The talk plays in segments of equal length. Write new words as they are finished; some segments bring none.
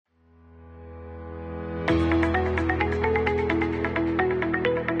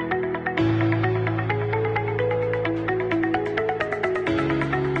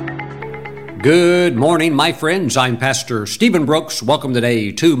Good morning, my friends. I'm Pastor Stephen Brooks. Welcome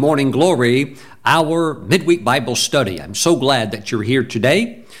today to Morning Glory, our midweek Bible study. I'm so glad that you're here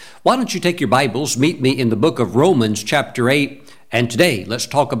today. Why don't you take your Bibles, meet me in the book of Romans chapter 8, and today let's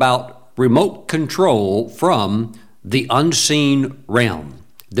talk about remote control from the unseen realm.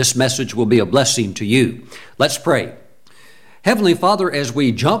 This message will be a blessing to you. Let's pray. Heavenly Father, as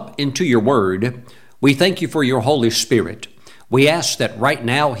we jump into your word, we thank you for your Holy Spirit. We ask that right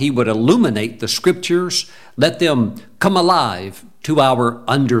now He would illuminate the Scriptures, let them come alive to our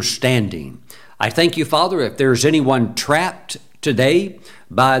understanding. I thank you, Father, if there's anyone trapped today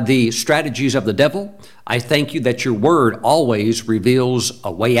by the strategies of the devil, I thank you that your word always reveals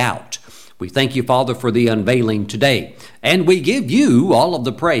a way out. We thank you, Father, for the unveiling today, and we give you all of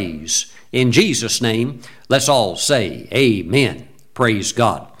the praise. In Jesus' name, let's all say amen. Praise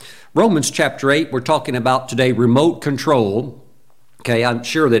God. Romans chapter 8, we're talking about today remote control. Okay, I'm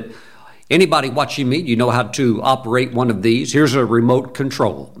sure that anybody watching me, you know how to operate one of these. Here's a remote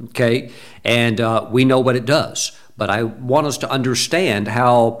control, okay? And we know what it does. But I want us to understand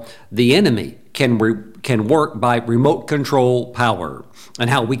how the enemy can work by remote control power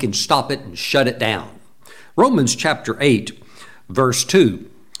and how we can stop it and shut it down. Romans chapter 8, verse 2,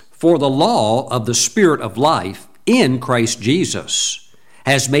 "For the law of the Spirit of life in Christ Jesus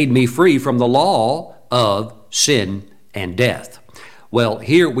has made me free from the law of sin and death." Well,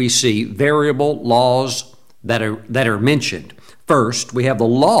 here we see variable laws that are mentioned. First, we have the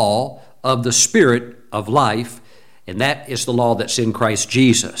law of the Spirit of life, and that is the law that's in Christ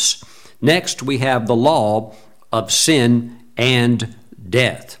Jesus. Next, we have the law of sin and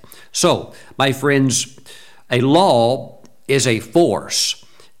death. So, my friends, a law is a force,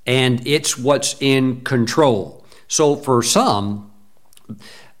 and it's what's in control. So for some,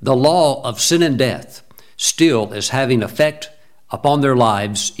 the law of sin and death still is having effect upon their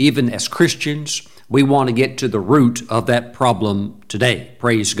lives. Even as Christians, we want to get to the root of that problem today.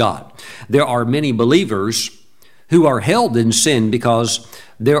 Praise God. There are many believers who are held in sin because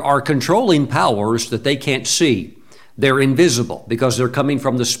there are controlling powers that they can't see. They're invisible because they're coming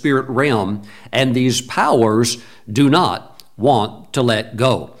from the spirit realm, and these powers do not want to let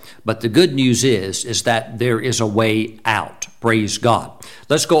go. But the good news is that there is a way out. Praise God.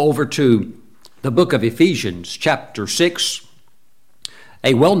 Let's go over to the book of Ephesians, chapter 6.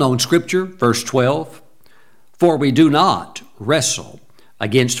 A well-known scripture, verse 12, "For we do not wrestle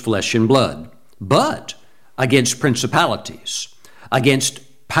against flesh and blood, but against principalities, against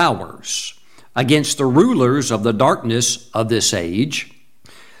powers, against the rulers of the darkness of this age,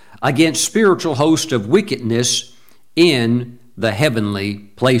 against spiritual hosts of wickedness in the heavenly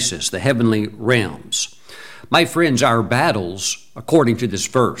places," the heavenly realms. My friends, our battles, according to this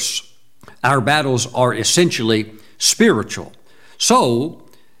verse, our battles are essentially spiritual. So,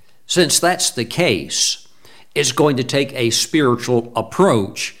 since that's the case, it's going to take a spiritual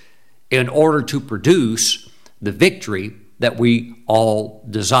approach in order to produce the victory that we all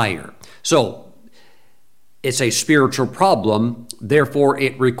desire. So, it's a spiritual problem, therefore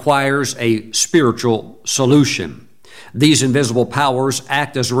it requires a spiritual solution. These invisible powers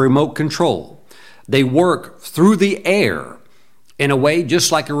act as a remote control. They work through the air in a way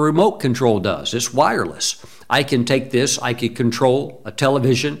just like a remote control does. It's wireless. I can take this, I could control a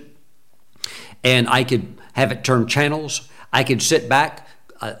television, and I could have it turn channels. I could sit back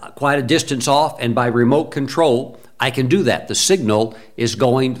quite a distance off, and by remote control, I can do that. The signal is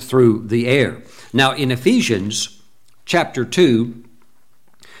going through the air. Now, in Ephesians chapter 2,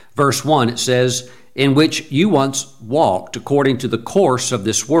 verse 1, it says, "In which you once walked according to the course of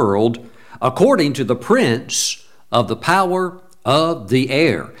this world, according to the prince of the power of the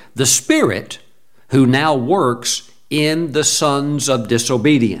air, the spirit who now works in the sons of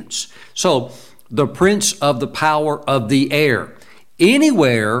disobedience." So, the prince of the power of the air.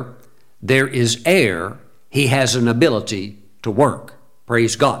 Anywhere there is air, he has an ability to work.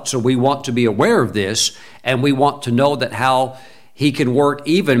 Praise God. So we want to be aware of this, and we want to know that how he can work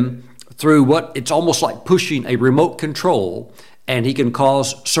even through what it's almost like pushing a remote control, and he can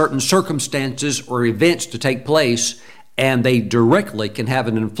cause certain circumstances or events to take place, and they directly can have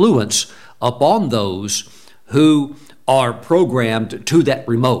an influence upon those who are programmed to that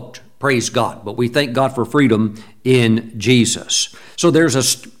remote. Praise God. But we thank God for freedom in Jesus. So there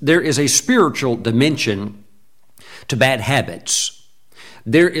is a spiritual dimension to bad habits.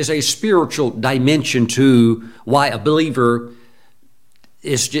 There is a spiritual dimension to why a believer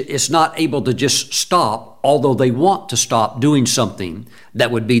is not able to just stop, although they want to stop doing something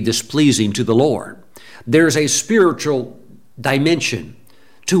that would be displeasing to the Lord. There's a spiritual dimension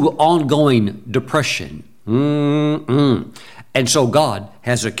to ongoing depression. And so God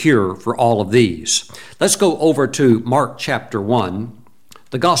has a cure for all of these. Let's go over to Mark chapter 1,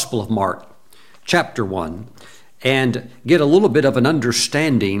 the Gospel of Mark chapter 1, and get a little bit of an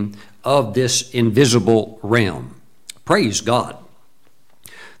understanding of this invisible realm. Praise God.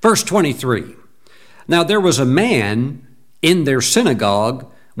 Verse 23, now there was a man in their synagogue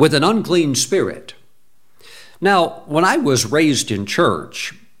with an unclean spirit. Now, when I was raised in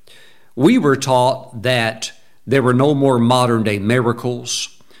church, we were taught that there were no more modern day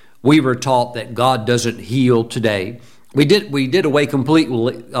miracles. We were taught that God doesn't heal today. We did away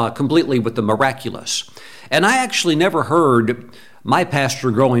completely with the miraculous. And I actually never heard my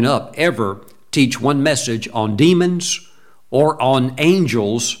pastor growing up ever teach one message on demons or on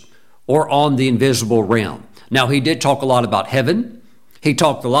angels or on the invisible realm. Now, he did talk a lot about heaven. He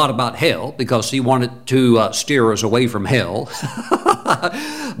talked a lot about hell because he wanted to steer us away from hell.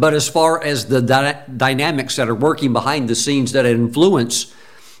 But as far as the dynamics that are working behind the scenes that influence,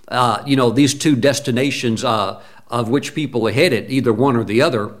 these two destinations of which people are headed, either one or the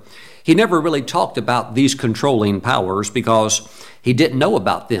other, he never really talked about these controlling powers because he didn't know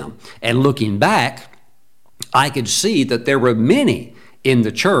about them. And looking back, I could see that there were many in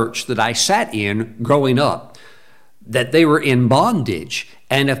the church that I sat in growing up, that they were in bondage.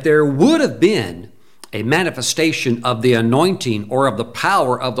 And if there would have been a manifestation of the anointing or of the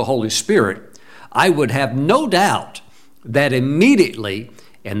power of the Holy Spirit, I would have no doubt that immediately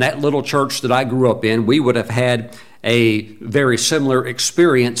in that little church that I grew up in, we would have had a very similar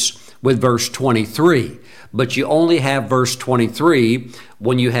experience with verse 23. But you only have verse 23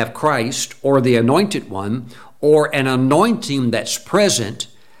 when you have Christ or the Anointed One or an anointing that's present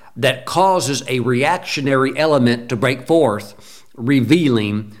that causes a reactionary element to break forth,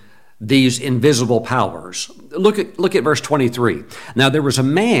 revealing these invisible powers. Look at verse 23. Now there was a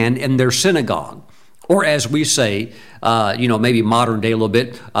man in their synagogue, or as we say, maybe modern day a little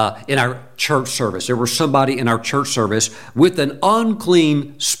bit, in our church service. There was somebody in our church service with an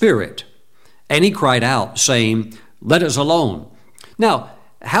unclean spirit. And he cried out, saying, "Let us alone." Now,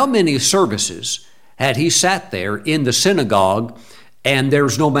 how many services had he sat there in the synagogue and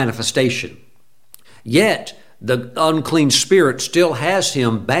there's no manifestation? Yet, the unclean spirit still has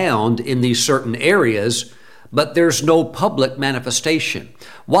him bound in these certain areas, but there's no public manifestation.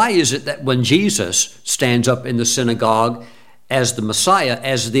 Why is it that when Jesus stands up in the synagogue as the Messiah,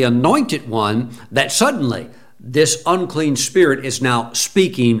 as the Anointed One, that suddenly this unclean spirit is now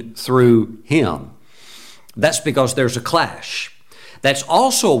speaking through him? That's because there's a clash. That's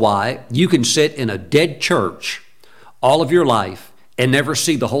also why you can sit in a dead church all of your life and never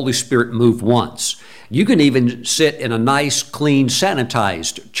see the Holy Spirit move once. You can even sit in a nice, clean,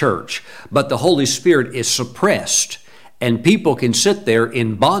 sanitized church, but the Holy Spirit is suppressed, and people can sit there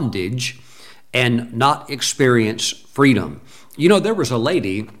in bondage and not experience freedom. There was a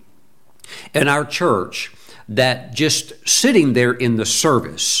lady in our church that just sitting there in the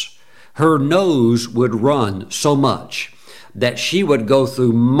service, her nose would run so much that she would go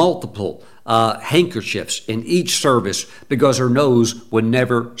through multiple handkerchiefs in each service because her nose would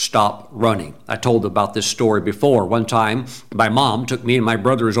never stop running. I told about this story before. One time, my mom took me and my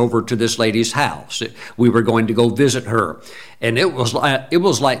brothers over to this lady's house. We were going to go visit her, and it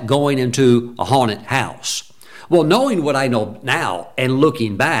was like going into a haunted house. Well, knowing what I know now and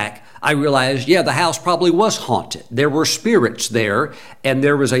looking back, I realized, the house probably was haunted. There were spirits there, and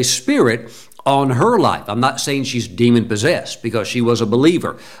there was a spirit on her life. I'm not saying she's demon possessed because she was a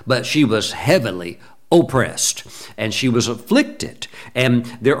believer, but she was heavily oppressed and she was afflicted. And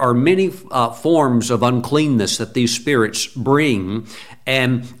there are many forms of uncleanness that these spirits bring.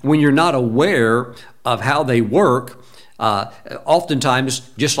 And when you're not aware of how they work, oftentimes,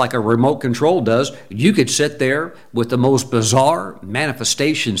 just like a remote control does, you could sit there with the most bizarre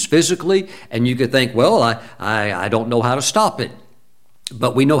manifestations physically, and you could think, well, I don't know how to stop it.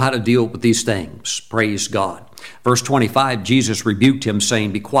 But we know how to deal with these things. Praise God. Verse 25, Jesus rebuked him,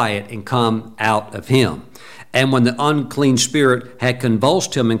 saying, "Be quiet and come out of him." And when the unclean spirit had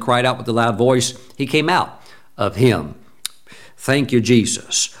convulsed him and cried out with a loud voice, he came out of him. Thank you,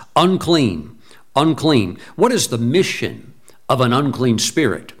 Jesus. Unclean. What is the mission of an unclean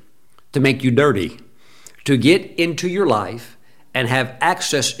spirit? To make you dirty, to get into your life and have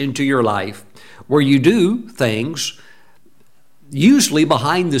access into your life where you do things usually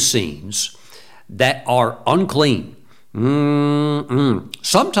behind the scenes that are unclean.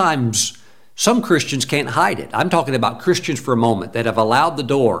 Sometimes some Christians can't hide it. I'm talking about Christians for a moment that have allowed the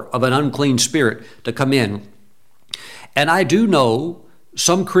door of an unclean spirit to come in. And I do know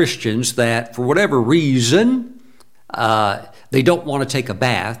some Christians that for whatever reason, they don't want to take a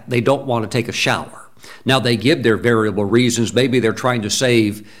bath. They don't want to take a shower. Now, they give their variable reasons. Maybe they're trying to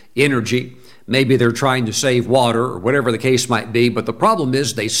save energy. Maybe they're trying to save water, or whatever the case might be. But the problem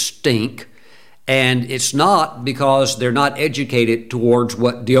is they stink. And it's not because they're not educated towards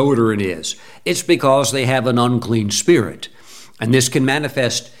what deodorant is. It's because they have an unclean spirit. And this can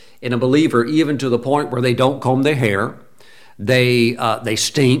manifest in a believer even to the point where they don't comb their hair, they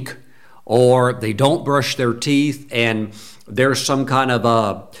stink, or they don't brush their teeth, and there's some kind of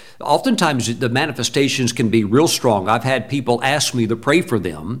oftentimes the manifestations can be real strong. I've had people ask me to pray for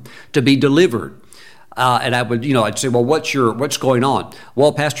them to be delivered. And I would, I'd say, well, what's going on?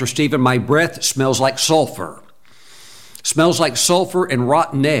 Well, Pastor Stephen, my breath smells like sulfur. Smells like sulfur and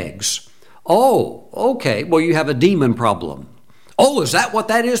rotten eggs. Oh, okay. Well, you have a demon problem. Oh, is that what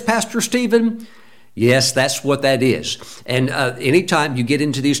that is, Pastor Stephen? Yes, that's what that is. And anytime you get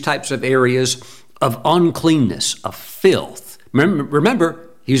into these types of areas of uncleanness, of filth, remember,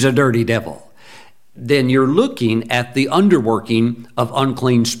 he's a dirty devil. Then you're looking at the underworking of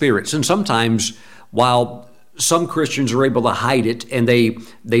unclean spirits. And sometimes, while some Christians are able to hide it and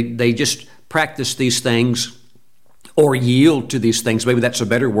they just practice these things or yield to these things, maybe that's a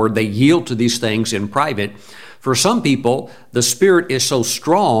better word, they yield to these things in private. For some people, the spirit is so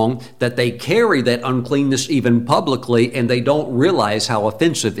strong that they carry that uncleanness even publicly and they don't realize how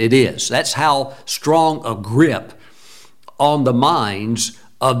offensive it is. That's how strong a grip on the minds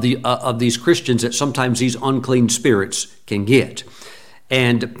of these Christians that sometimes these unclean spirits can get.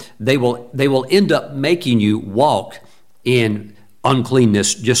 And they will end up making you walk in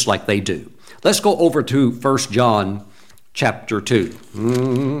uncleanness just like they do. Let's go over to 1 John chapter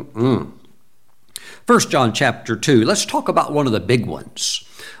 2. 1 John chapter 2. Let's talk about one of the big ones.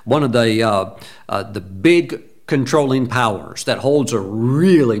 One of the big controlling powers that holds a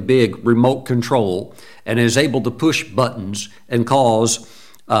really big remote control and is able to push buttons and cause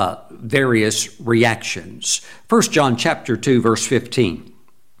various reactions. 1 John chapter 2, verse 15.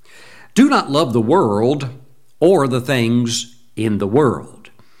 Do not love the world or the things in the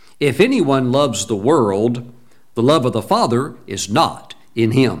world. If anyone loves the world, the love of the Father is not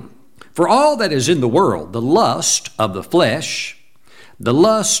in him. For all that is in the world, the lust of the flesh, the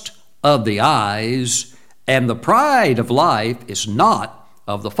lust of the eyes, and the pride of life is not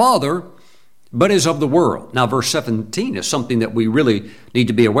of the Father, but is of the world. Now, verse 17 is something that we really need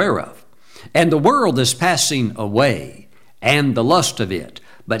to be aware of. And the world is passing away, and the lust of it.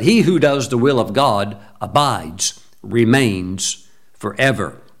 But he who does the will of God abides, remains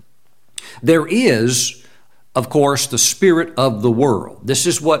forever. There is, of course, the spirit of the world. This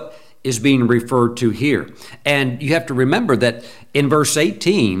is what is being referred to here. And you have to remember that in verse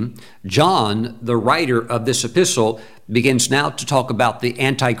 18, John, the writer of this epistle, begins now to talk about the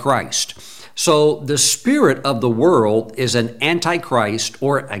Antichrist. So the spirit of the world is an Antichrist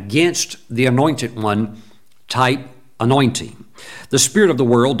or against the anointed one type anointing. The spirit of the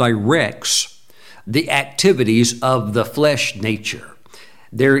world directs the activities of the flesh nature.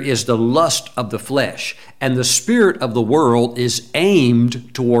 There is the lust of the flesh, and the spirit of the world is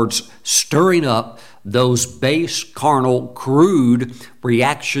aimed towards stirring up those base, carnal, crude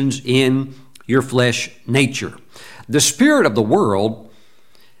reactions in your flesh nature. The spirit of the world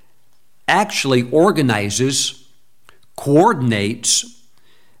actually organizes, coordinates,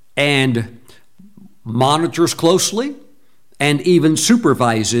 and monitors closely, and even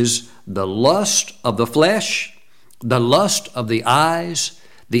supervises the lust of the flesh, the lust of the eyes,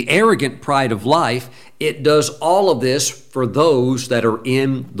 the arrogant pride of life. It does all of this for those that are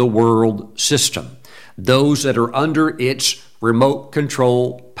in the world system, those that are under its remote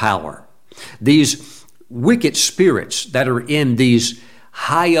control power. These wicked spirits that are in these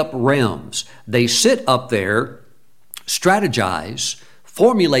high up realms, they sit up there, strategize,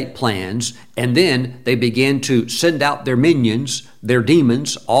 formulate plans, and then they begin to send out their minions, their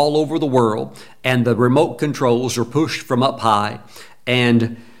demons, all over the world, and the remote controls are pushed from up high,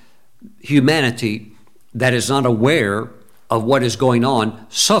 and humanity that is not aware of what is going on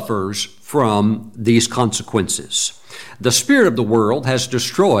suffers from these consequences. The spirit of the world has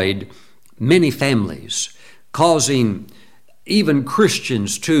destroyed many families, causing even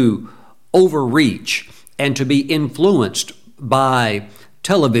Christians to overreach and to be influenced by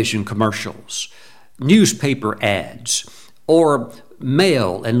television commercials, newspaper ads, or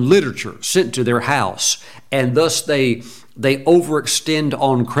mail and literature sent to their house, and thus they overextend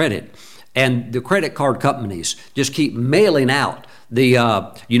on credit. And the credit card companies just keep mailing out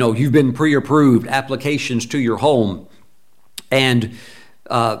the, you've been pre-approved applications to your home. And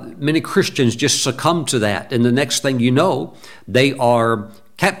many Christians just succumb to that. And the next thing you know, they are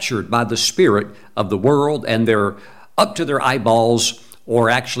captured by the spirit of the world, and they're up to their eyeballs or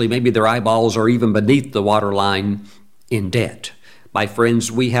actually maybe their eyeballs are even beneath the waterline in debt. My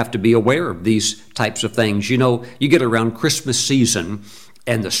friends, we have to be aware of these types of things. You know, you get around Christmas season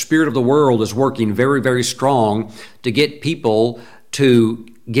and the spirit of the world is working very, very strong to get people to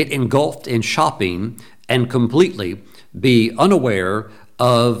get engulfed in shopping and completely be unaware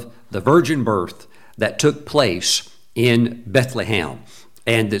of the virgin birth that took place in Bethlehem.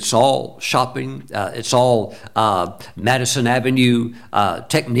 And it's all shopping, it's all Madison Avenue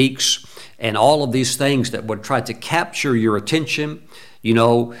techniques and all of these things that would try to capture your attention, you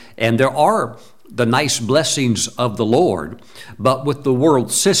know, and there are the nice blessings of the Lord, but with the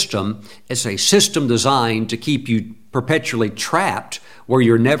world system, it's a system designed to keep you perpetually trapped where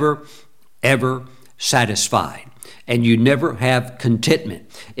you're never, ever satisfied. And you never have contentment.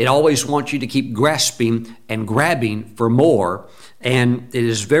 It always wants you to keep grasping and grabbing for more. And it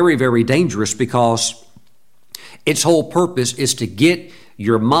is very, very dangerous because its whole purpose is to get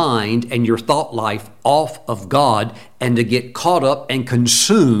your mind and your thought life off of God and to get caught up and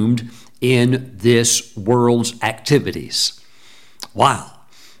consumed in this world's activities. Wow.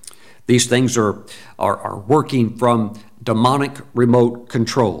 These things are working from demonic remote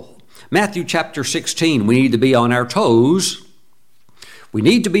control. Matthew chapter 16, we need to be on our toes. We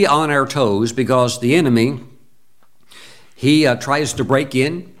need to be on our toes because the enemy, he tries to break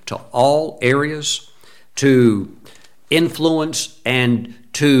in to all areas, to influence and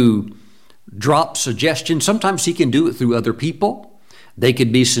to drop suggestions. Sometimes he can do it through other people. They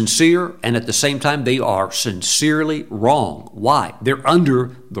could be sincere, and at the same time, they are sincerely wrong. Why? They're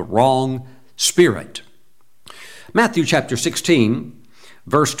under the wrong spirit. Matthew chapter 16,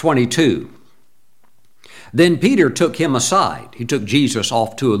 verse 22. Then Peter took him aside. He took Jesus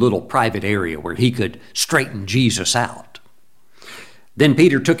off to a little private area where he could straighten Jesus out. Then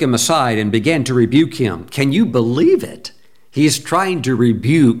Peter took him aside and began to rebuke him. Can you believe it? He's trying to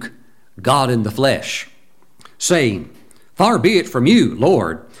rebuke God in the flesh, saying, "Far be it from you,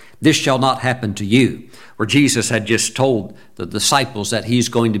 Lord, this shall not happen to you." Where Jesus had just told the disciples that he's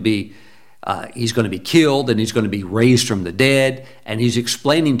going to be killed and he's going to be raised from the dead, and he's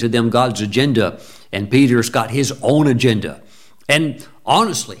explaining to them God's agenda, and Peter's got his own agenda. And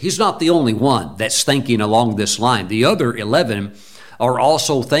honestly, he's not the only one that's thinking along this line. The other 11 are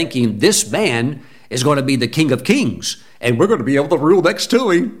also thinking this man is going to be the King of Kings, and we're going to be able to rule next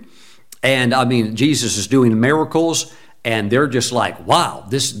to him. And I mean, Jesus is doing miracles, and they're just like, wow,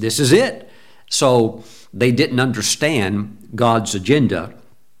 this is it. So they didn't understand God's agenda.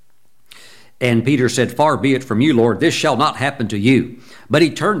 And Peter said, "Far be it from you, Lord, this shall not happen to you." But he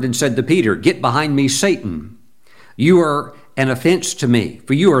turned and said to Peter, "Get behind me, Satan. You are an offense to me,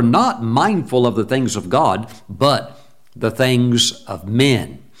 for you are not mindful of the things of God, but the things of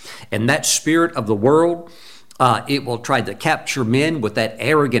men." And that spirit of the world, it will try to capture men with that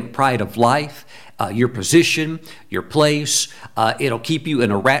arrogant pride of life, your position, your place. It'll keep you in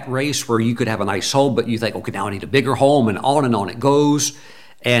a rat race where you could have a nice home, but you think, okay, now I need a bigger home, and on it goes.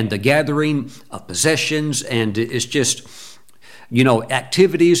 And the gathering of possessions, and it's just, you know,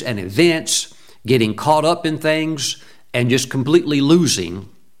 activities and events, getting caught up in things and just completely losing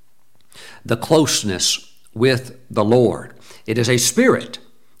the closeness with the Lord. It is a spirit.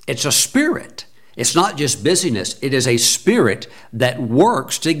 It's a spirit. It's not just busyness. It is a spirit that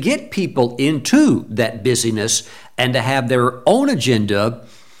works to get people into that busyness and to have their own agenda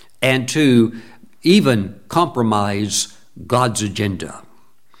and to even compromise God's agenda.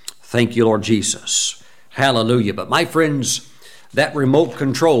 Thank you, Lord Jesus. Hallelujah. But my friends, that remote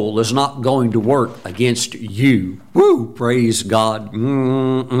control is not going to work against you. Woo! Praise God.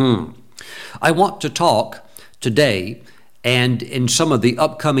 I want to talk today and in some of the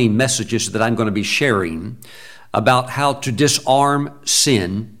upcoming messages that I'm going to be sharing about how to disarm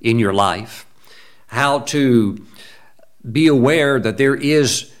sin in your life, how to be aware that there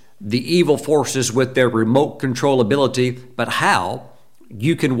is the evil forces with their remote control ability, but how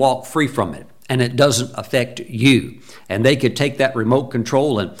you can walk free from it and it doesn't affect you. And they could take that remote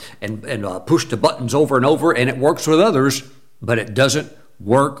control and push the buttons over and over, and it works with others, but it doesn't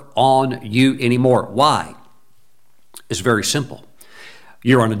work on you anymore. Why? It's very simple.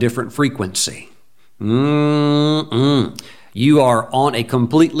 You're on a different frequency. You are on a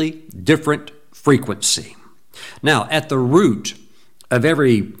completely different frequency. Now, at the root of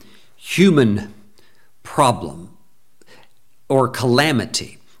every human problem or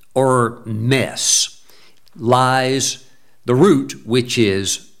calamity or mess lies the root, which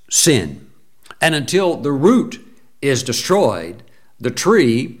is sin. And until the root is destroyed, the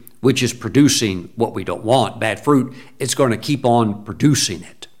tree, which is producing what we don't want, bad fruit, it's going to keep on producing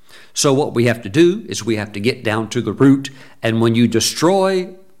it. So what we have to do is we have to get down to the root. And when you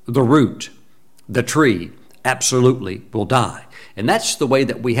destroy the root, the tree absolutely will die. And that's the way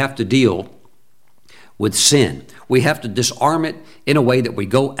that we have to deal with sin. We have to disarm it in a way that we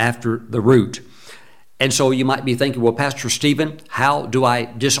go after the root. And so you might be thinking, well, Pastor Stephen, how do I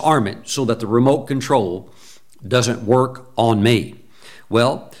disarm it so that the remote control doesn't work on me?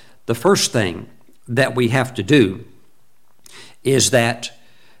 Well, the first thing that we have to do is that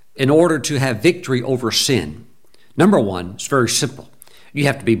in order to have victory over sin, number one, it's very simple. You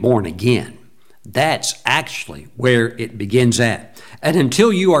have to be born again. That's actually where it begins at. And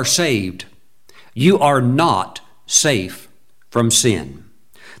until you are saved, you are not safe from sin.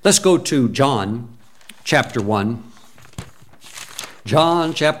 Let's go to John chapter 1.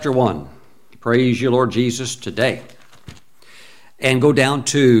 John chapter 1. Praise you, Lord Jesus, today. And go down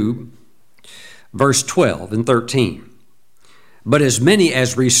to verse 12 and 13. But as many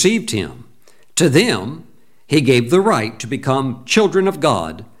as received him, to them he gave the right to become children of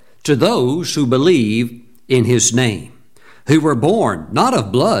God, to those who believe in his name, who were born not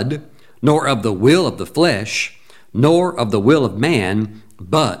of blood, nor of the will of the flesh, nor of the will of man,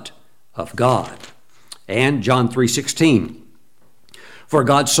 but of God. And John 3:16. For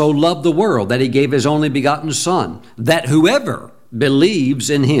God so loved the world that he gave his only begotten Son, that whoever believes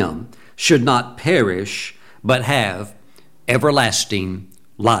in him should not perish, but have everlasting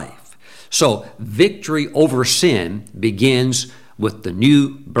life. So victory over sin begins with the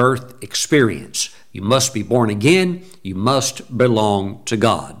new birth experience. You must be born again. You must belong to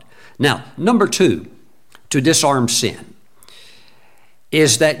God. Now, number two, to disarm sin,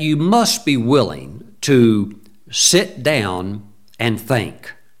 is that you must be willing to sit down and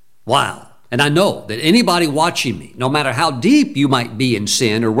think. Wow. And I know that anybody watching me, no matter how deep you might be in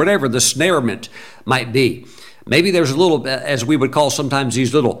sin or whatever the snarement might be, maybe there's a little, as we would call sometimes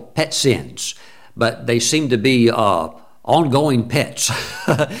these little pet sins, but they seem to be ongoing pets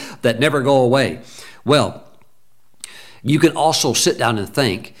that never go away. Well, you can also sit down and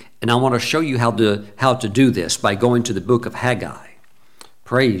think, and I want to show you how to do this by going to the book of Haggai.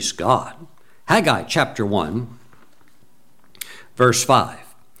 Praise God. Haggai chapter 1, verse 5.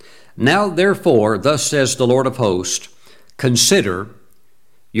 Now therefore, thus says the Lord of hosts, consider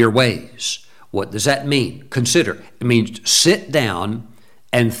your ways. What does that mean? Consider. It means sit down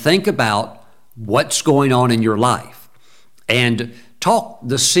and think about what's going on in your life and talk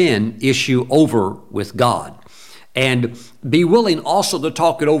the sin issue over with God. And be willing also to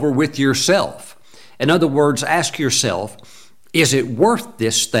talk it over with yourself. In other words, ask yourself, is it worth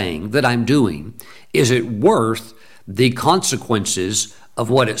this thing that I'm doing? Is it worth the consequences of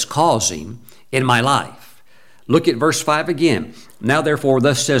what it's causing in my life? Look at verse 5 again. Now therefore,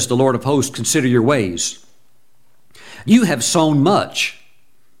 thus says the Lord of hosts, consider your ways. You have sown much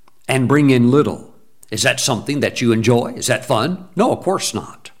and bring in little. Is that something that you enjoy? Is that fun? No, of course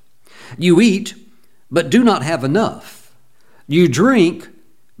not. You eat, but do not have enough. You drink,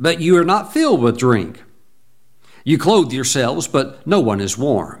 but you are not filled with drink. You clothe yourselves, but no one is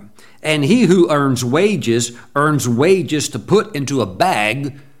warm. And he who earns wages to put into a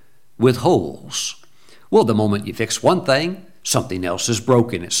bag with holes. Well, the moment you fix one thing, something else is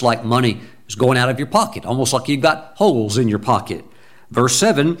broken. It's like money is going out of your pocket, almost like you've got holes in your pocket. Verse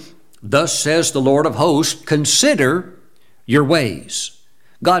 7, thus says the Lord of hosts, consider your ways.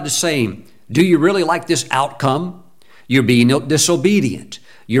 God is saying, do you really like this outcome? You're being disobedient.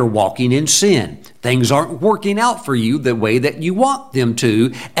 You're walking in sin. Things aren't working out for you the way that you want them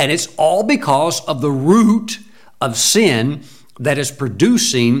to, and it's all because of the root of sin that is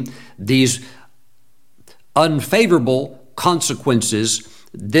producing these unfavorable consequences,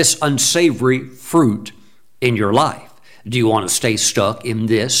 this unsavory fruit in your life. Do you want to stay stuck in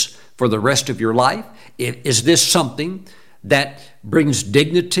this for the rest of your life? Is this something that brings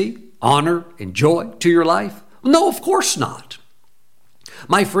dignity, honor, and joy to your life? No, of course not.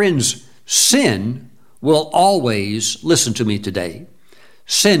 My friends, sin will always, listen to me today,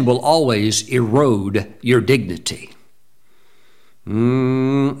 sin will always erode your dignity.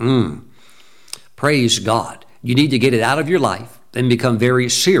 Praise God. You need to get it out of your life and become very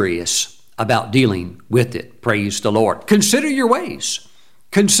serious about dealing with it. Praise the Lord. Consider your ways.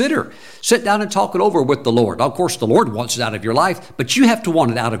 Consider. Sit down and talk it over with the Lord. Of course, the Lord wants it out of your life, but you have to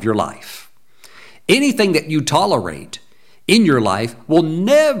want it out of your life. Anything that you tolerate in your life will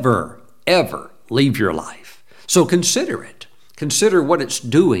never, ever leave your life. So consider it. Consider what it's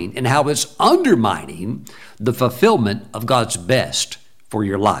doing and how it's undermining the fulfillment of God's best for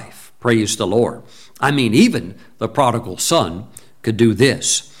your life. Praise the Lord. I mean, even the prodigal son could do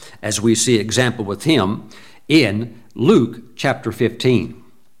this, as we see example with him in Luke chapter 15.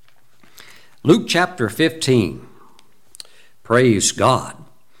 Luke chapter 15. Praise God.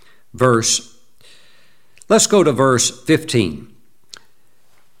 Let's go to verse 15.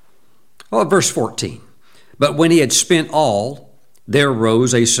 Verse 14. But when he had spent all, there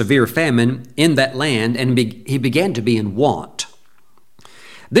arose a severe famine in that land, and he began to be in want.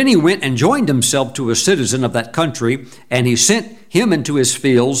 Then he went and joined himself to a citizen of that country, and he sent him into his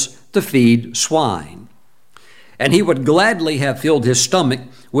fields to feed swine. And he would gladly have filled his stomach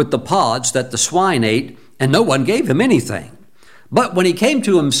with the pods that the swine ate, and no one gave him anything. But when he came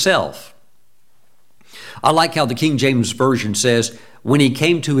to himself, I like how the King James Version says, when he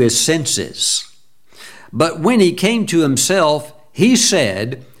came to his senses. But when he came to himself, he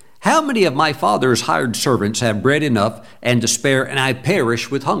said, how many of my father's hired servants have bread enough and to spare, and I perish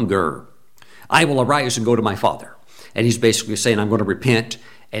with hunger? I will arise and go to my father. And he's basically saying, I'm going to repent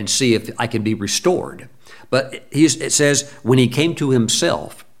and see if I can be restored. But it says, when he came to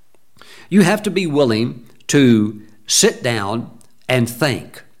himself, you have to be willing to sit down and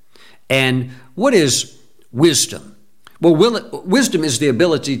think. And what is wisdom? Well, wisdom is the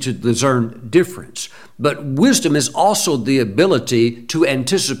ability to discern difference, but wisdom is also the ability to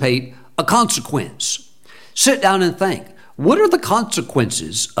anticipate a consequence. Sit down and think, what are the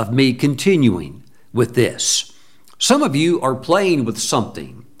consequences of me continuing with this? Some of you are playing with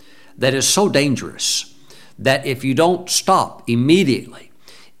something that is so dangerous that if you don't stop immediately,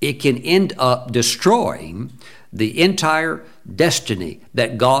 it can end up destroying the entire destiny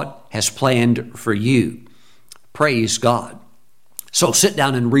that God has planned for you. Praise God. So sit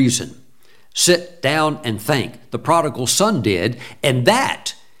down and reason. Sit down and think. The prodigal son did, and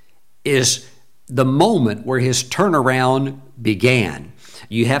that is the moment where his turnaround began.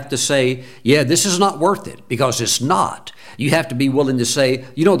 You have to say, yeah, this is not worth it, because it's not. You have to be willing to say,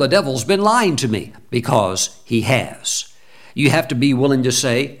 the devil's been lying to me, because he has. You have to be willing to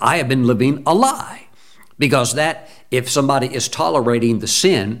say, I have been living a lie, because that, if somebody is tolerating the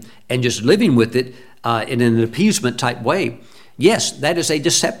sin and just living with it in an appeasement type way, yes, that is a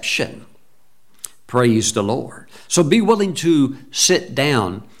deception. Praise the Lord. So be willing to sit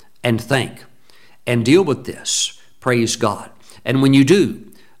down and think and deal with this. Praise God. And when you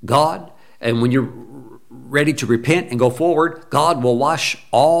do, and when you're ready to repent and go forward, God will wash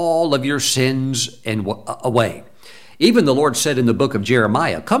all of your sins away. Even the Lord said in the book of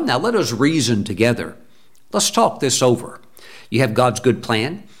Jeremiah, come now, let us reason together. Let's talk this over. You have God's good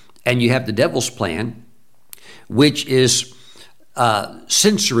plan, and you have the devil's plan, which is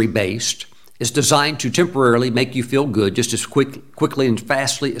sensory-based. It's designed to temporarily make you feel good just as quickly and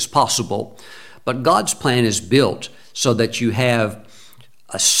fastly as possible. But God's plan is built so that you have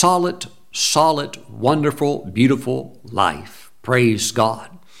a solid, wonderful, beautiful life. Praise God.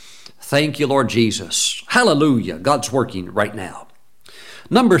 Thank you, Lord Jesus. Hallelujah. God's working right now.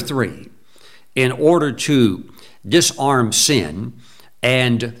 Number 3, in order to disarm sin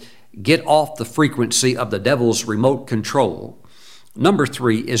and get off the frequency of the devil's remote control, number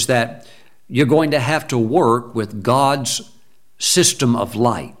 3 is that you're going to have to work with God's system of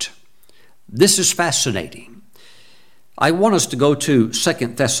light. This is fascinating. I want us to go to 2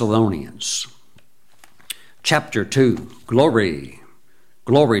 Thessalonians chapter 2. Glory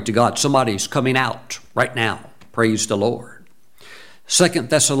to God. Somebody's coming out right now. Praise the Lord. 2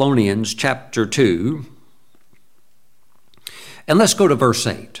 Thessalonians chapter 2. And let's go to verse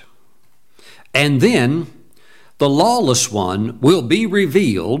 8. And then the lawless one will be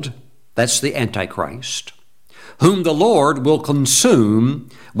revealed, that's the Antichrist, whom the Lord will consume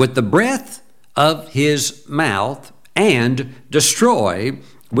with the breath of his mouth and destroy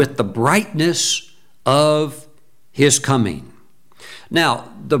with the brightness of his coming.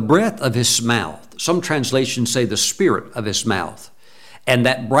 Now, the breath of his mouth, some translations say the spirit of his mouth, and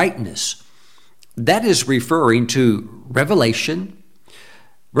that brightness, that is referring to revelation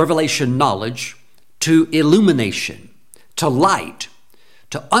knowledge, to illumination, to light,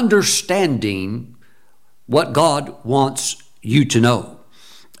 to understanding what God wants you to know.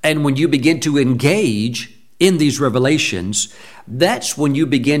 And when you begin to engage in these revelations, that's when you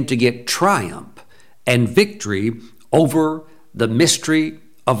begin to get triumph and victory over the mystery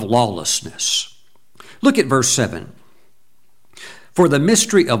of lawlessness. Look at verse 7. For the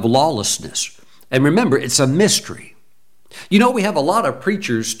mystery of lawlessness, and remember, it's a mystery. We have a lot of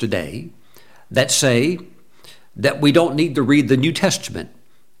preachers today that say that we don't need to read the New Testament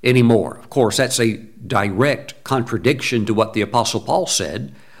anymore. Of course, that's a direct contradiction to what the Apostle Paul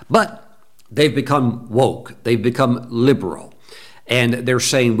said, but they've become woke. They've become liberal. And they're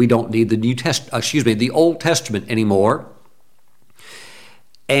saying we don't need the Old Testament anymore.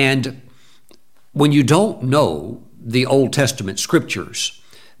 And when you don't know the Old Testament scriptures,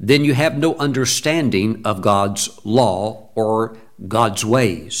 then you have no understanding of God's law or God's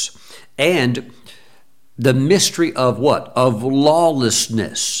ways. And the mystery of what? Of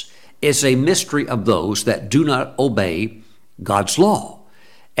lawlessness is a mystery of those that do not obey God's law.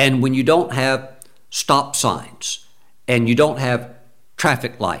 And when you don't have stop signs, and you don't have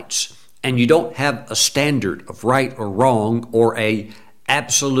traffic lights, and you don't have a standard of right or wrong, or a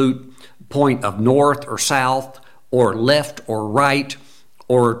absolute point of north or south, or left or right,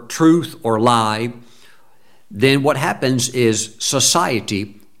 or truth or lie, then what happens is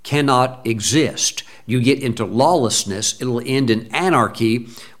society cannot exist. You get into lawlessness, it'll end in anarchy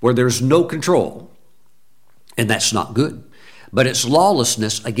where there's no control. And that's not good. But it's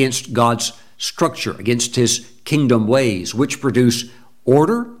lawlessness against God's structure, against His kingdom ways, which produce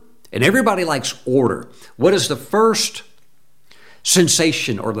order. And everybody likes order. What is the first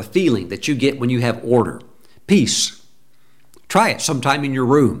sensation or the feeling that you get when you have order? Peace. Try it sometime in your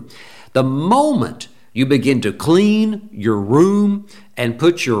room. The moment you begin to clean your room and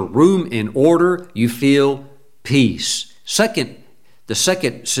put your room in order, you feel peace. The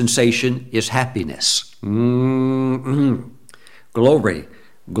second sensation is happiness.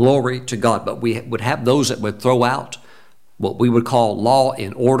 Glory to God. But we would have those that would throw out what we would call law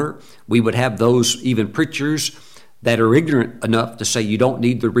and order. We would have those, even preachers, that are ignorant enough to say you don't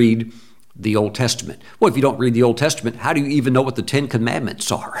need to read the Old Testament. Well, if you don't read the Old Testament, how do you even know what the Ten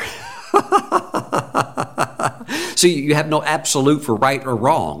Commandments are? So you have no absolute for right or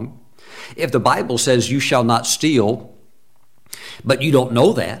wrong. If the Bible says you shall not steal, but you don't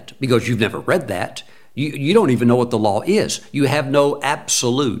know that because you've never read that, you don't even know what the law is. You have no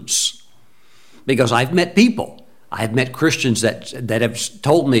absolutes. Because I've met people, I've met Christians that have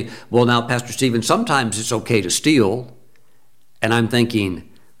told me, well, now, Pastor Stephen, sometimes it's okay to steal. And I'm thinking,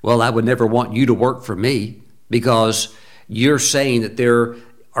 well, I would never want you to work for me because you're saying that there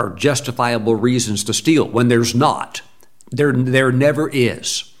are justifiable reasons to steal when there's not. There never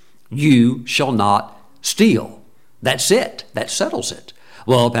is. You shall not steal. That's it. That settles it.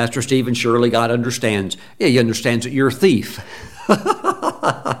 Well, Pastor Stephen, surely God understands. Yeah, He understands that you're a thief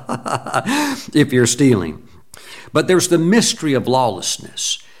if you're stealing. But there's the mystery of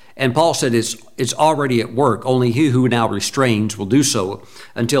lawlessness. And Paul said it's already at work. Only he who now restrains will do so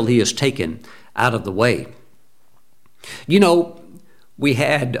until he is taken out of the way. You know, we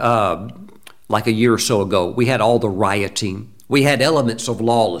had, like a year or so ago, we had all the rioting. We had elements of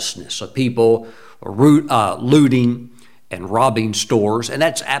lawlessness, of people looting and robbing stores, and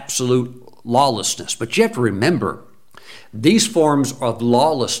that's absolute lawlessness. But you have to remember, these forms of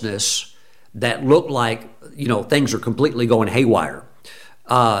lawlessness that look like, things are completely going haywire,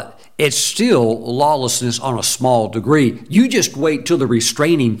 it's still lawlessness on a small degree. You just wait till the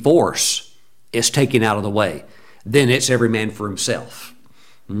restraining force is taken out of the way. Then it's every man for himself.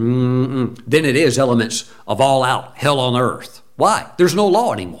 Then it is elements of all out, hell on earth. Why? There's no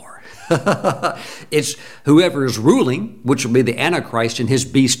law anymore. It's whoever is ruling, which will be the Antichrist and his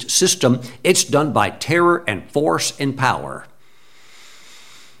beast system. It's done by terror and force and power.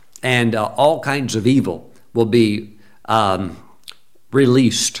 And all kinds of evil will be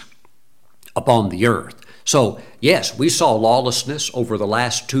released upon the earth. So, yes, we saw lawlessness over the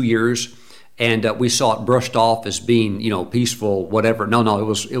last 2 years, and we saw it brushed off as being, peaceful, whatever. No, it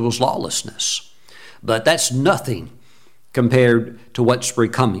was lawlessness. But that's nothing compared to what's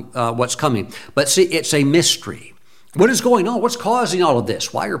coming. But see, it's a mystery. What is going on? What's causing all of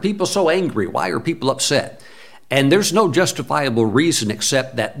this? Why are people so angry? Why are people upset? And there's no justifiable reason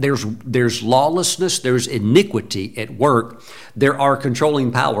except that there's lawlessness, there's iniquity at work. There are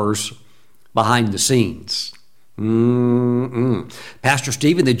controlling powers behind the scenes. Pastor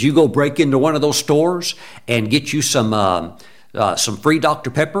Stephen, did you go break into one of those stores and get you some free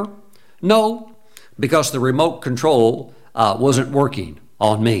Dr. Pepper? No, because the remote control wasn't working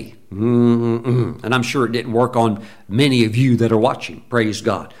on me. And I'm sure it didn't work on many of you that are watching, praise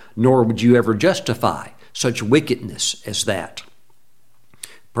God. Nor would you ever justify such wickedness as that.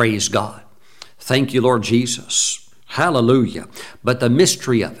 Praise God. Thank you, Lord Jesus. Hallelujah. But the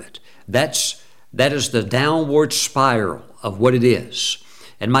mystery of it, that is the downward spiral of what it is.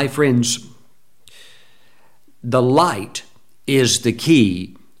 And my friends, the light is the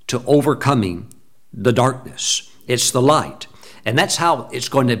key to overcoming the darkness. It's the light. And that's how it's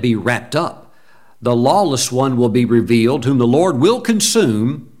going to be wrapped up. The lawless one will be revealed, whom the Lord will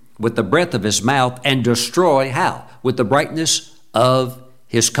consume with the breath of his mouth and destroy how? With the brightness of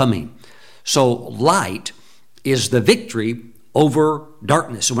his coming. So light is the victory over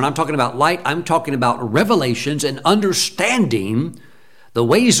darkness. And when I'm talking about light, I'm talking about revelations and understanding the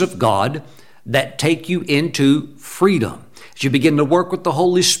ways of God that take you into freedom. as you begin to work with the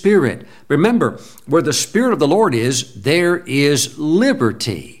Holy Spirit. Remember, where the Spirit of the Lord is, there is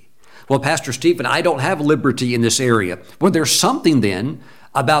liberty. Well, Pastor Stephen, I don't have liberty in this area. Well, there's something then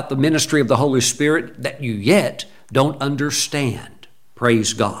about the ministry of the Holy Spirit that you yet don't understand.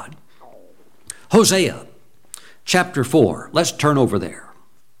 Praise God. Hosea chapter 4. Let's turn over there.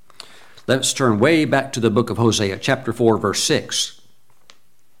 Let's turn way back to the book of Hosea, chapter 4, verse 6.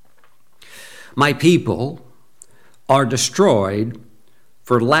 My people are destroyed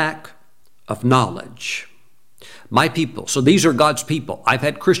for lack of knowledge. My people. So these are God's people. I've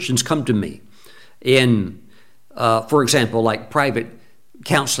had Christians come to me in, for example, like private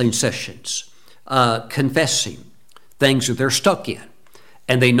counseling sessions, confessing things that they're stuck in.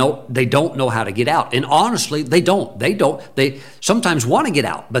 And they don't know how to get out. And honestly, they don't. They sometimes want to get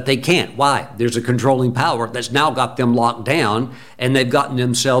out, but they can't. Why? There's a controlling power that's now got them locked down, and they've gotten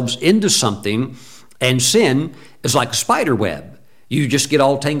themselves into something. And sin is like a spider web. You just get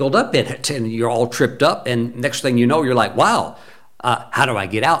all tangled up in it, and you're all tripped up. And next thing you know, you're like, wow, how do I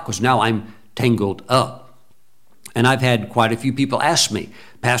get out? Because now I'm tangled up. And I've had quite a few people ask me,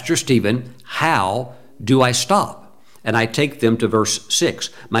 Pastor Stephen, how do I stop? And I take them to verse 6.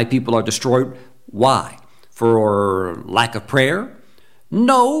 My people are destroyed. Why? For lack of prayer?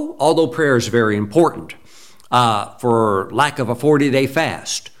 No, although prayer is very important. For lack of a 40-day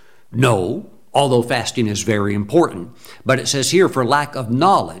fast? No, although fasting is very important. But it says here for lack of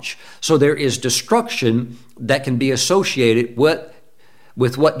knowledge. So there is destruction that can be associated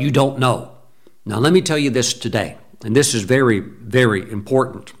with what you don't know. Now let me tell you this today, and this is very, very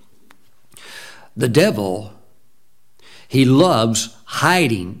important. The devil, he loves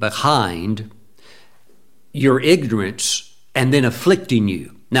hiding behind your ignorance and then afflicting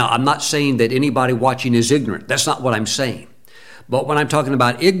you. Now, I'm not saying that anybody watching is ignorant. That's not what I'm saying. But when I'm talking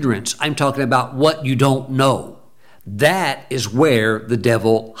about ignorance, I'm talking about what you don't know. That is where the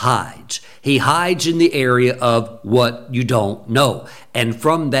devil hides. He hides in the area of what you don't know. And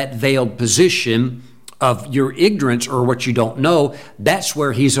from that veiled position of your ignorance or what you don't know, that's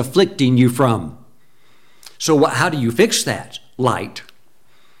where he's afflicting you from. So how do you fix that? Light.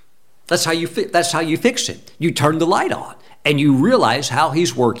 That's how you fix it. You turn the light on and you realize how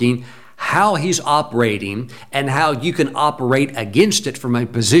he's working, how he's operating, and how you can operate against it from a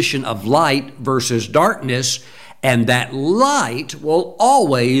position of light versus darkness. And that light will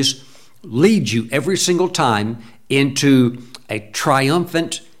always lead you every single time into a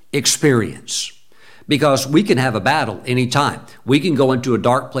triumphant experience. Because we can have a battle anytime. We can go into a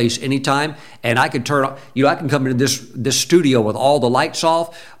dark place anytime, and I can I can come into this studio with all the lights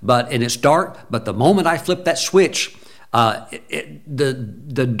off, and it's dark. But the moment I flip that switch,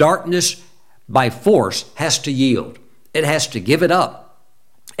 the darkness by force has to yield. It has to give it up,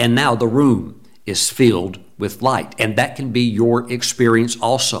 and now the room is filled with light, and that can be your experience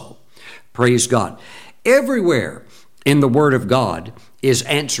also. Praise God. Everywhere in the Word of God is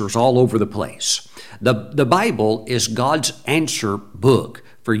answers all over the place. The Bible is God's answer book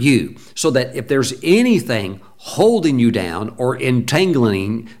for you, so that if there's anything holding you down or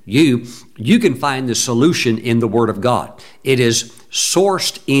entangling you, you can find the solution in the Word of God. It is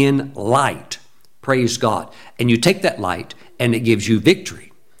sourced in light. Praise God. And you take that light and it gives you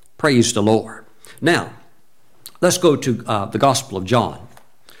victory. Praise the Lord. Now, let's go to the Gospel of John.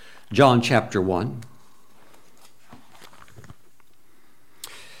 John chapter 1.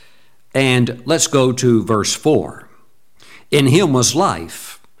 And let's go to verse 4. In him was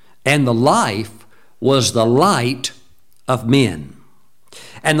life, and the life was the light of men.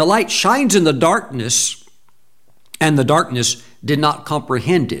 And the light shines in the darkness, and the darkness did not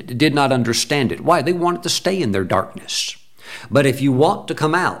comprehend it, did not understand it. Why? They wanted to stay in their darkness. But if you want to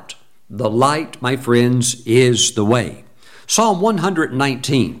come out, the light, my friends, is the way. Psalm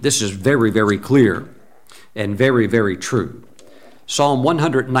 119, this is very, very clear and very, very true. Psalm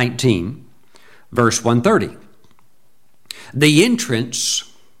 119, verse 130. The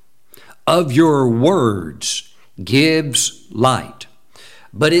entrance of your words gives light,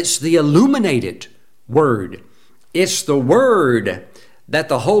 but it's the illuminated word. It's the word that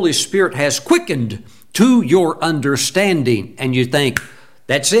the Holy Spirit has quickened to your understanding. And you think,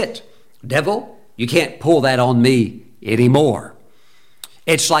 that's it. Devil, you can't pull that on me anymore.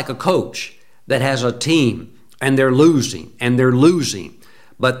 It's like a coach that has a team and they're losing,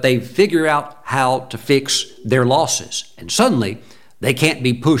 but they figure out how to fix their losses. And suddenly, they can't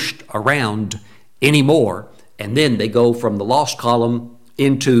be pushed around anymore. And then they go from the loss column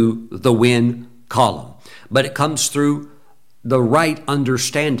into the win column. But it comes through the right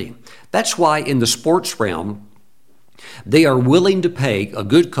understanding. That's why in the sports realm, They are willing to pay a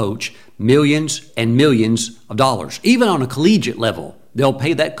good coach millions and millions of dollars. Even on a collegiate level, they'll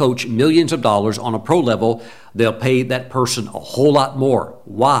pay that coach millions of dollars. On a pro level, they'll pay that person a whole lot more.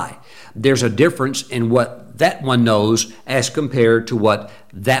 Why? There's a difference in what that one knows as compared to what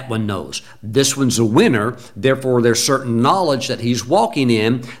that one knows. This one's a winner, therefore there's certain knowledge that he's walking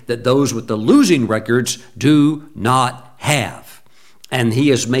in that those with the losing records do not have. And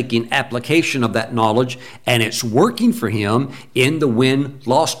he is making application of that knowledge, and it's working for him in the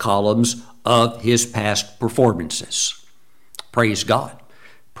win-loss columns of his past performances. Praise God.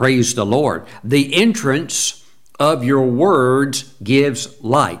 Praise the Lord. The entrance of your words gives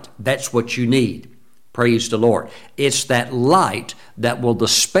light. That's what you need. Praise the Lord. It's that light that will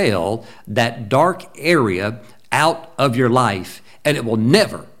dispel that dark area out of your life, and it will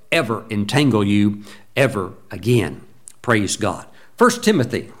never, ever entangle you ever again. Praise God. 1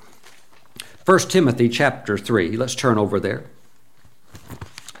 Timothy chapter 3. Let's turn over there.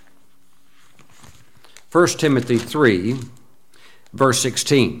 1 Timothy 3, verse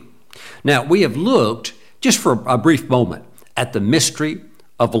 16. Now, we have looked just for a brief moment at the mystery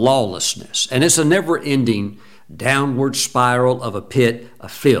of lawlessness. And it's a never-ending downward spiral of a pit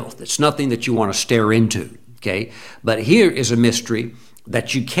of filth. It's nothing that you want to stare into, okay? But here is a mystery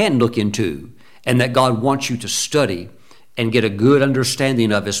that you can look into and that God wants you to study and get a good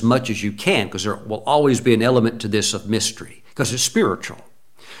understanding of as much as you can, because there will always be an element to this of mystery, because it's spiritual.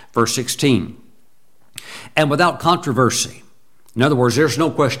 Verse 16, and without controversy. In other words, there's no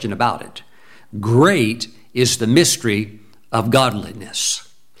question about it. Great is the mystery of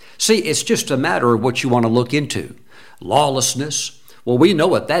godliness. See, it's just a matter of what you want to look into. Lawlessness, well, we know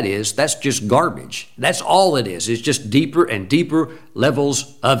what that is. That's just garbage. That's all it is. It's just deeper and deeper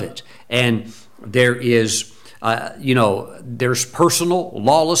levels of it. And there is, there's personal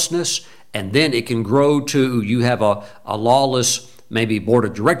lawlessness, and then it can grow to you have a lawless maybe board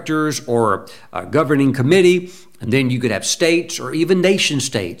of directors or a governing committee, and then you could have states or even nation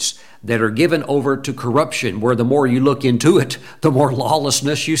states that are given over to corruption, where the more you look into it, the more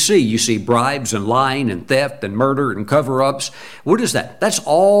lawlessness you see. You see bribes and lying and theft and murder and cover-ups. What is that? That's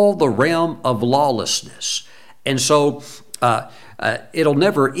all the realm of lawlessness. And so it'll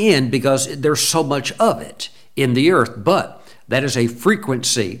never end because there's so much of it in the earth. But that is a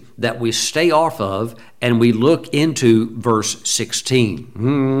frequency that we stay off of, and we look into verse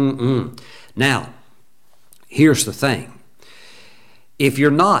 16. Now, here's the thing. If you're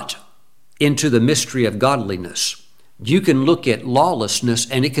not into the mystery of godliness, you can look at lawlessness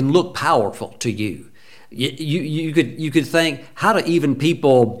and it can look powerful to you. You could think, how do even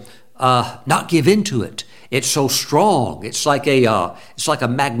people not give into it? It's so strong. It's like a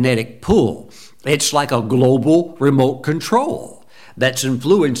magnetic pull. It's like a global remote control that's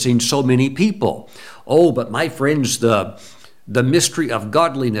influencing so many people. Oh, but my friends, the mystery of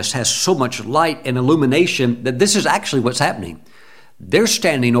godliness has so much light and illumination that this is actually what's happening. They're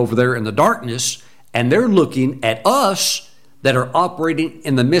standing over there in the darkness, and they're looking at us that are operating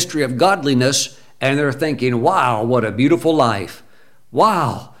in the mystery of godliness, and they're thinking, wow, what a beautiful life.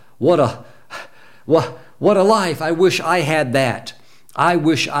 Wow, what a life. I wish I had that. I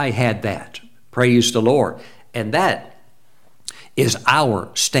wish I had that. Praise the Lord. And that is our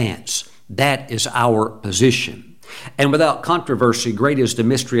stance. That is our position. And without controversy, great is the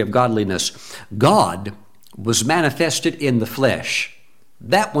mystery of godliness. God was manifested in the flesh.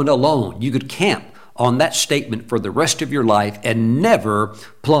 That one alone, you could camp on that statement for the rest of your life and never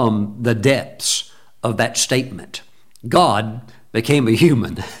plumb the depths of that statement. God became a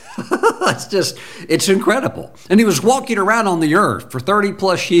human. It's incredible. And he was walking around on the earth for 30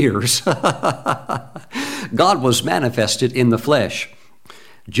 plus years. God was manifested in the flesh,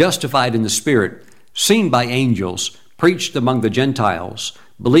 justified in the Spirit, seen by angels, preached among the Gentiles,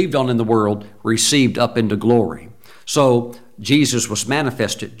 believed on in the world, received up into glory. So Jesus was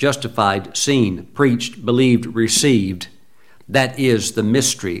manifested, justified, seen, preached, believed, received. That is the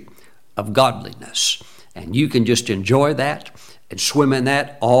mystery of godliness. And you can just enjoy that and swim in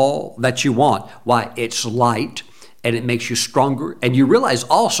that all that you want. Why? It's light and it makes you stronger. And you realize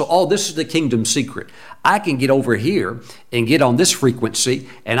also, oh, this is the kingdom secret. I can get over here and get on this frequency,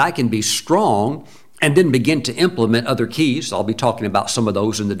 and I can be strong and then begin to implement other keys. I'll be talking about some of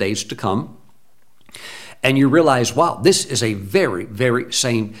those in the days to come. And you realize, wow, this is a very, very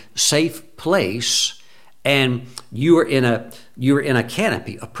safe place, and you're in a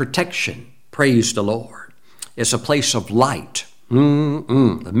canopy of protection. Praise the Lord. It's a place of light.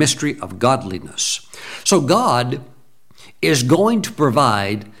 The mystery of godliness. So God is going to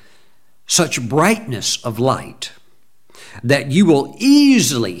provide such brightness of light that you will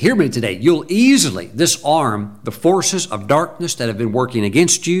easily, hear me today, you'll easily disarm the forces of darkness that have been working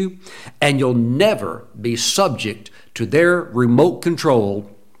against you, and you'll never be subject to their remote control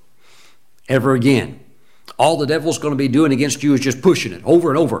ever again. All the devil's going to be doing against you is just pushing it over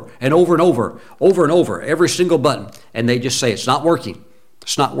and over and over and over, over and over, every single button. And they just say, it's not working.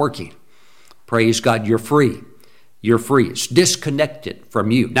 It's not working. Praise God, you're free. You're free. It's disconnected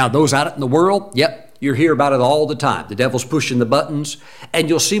from you. Now, those out in the world, yep, you hear about it all the time. The devil's pushing the buttons, and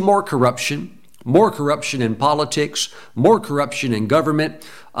you'll see more corruption in politics, more corruption in government,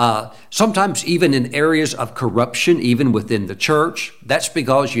 sometimes even in areas of corruption, even within the church. That's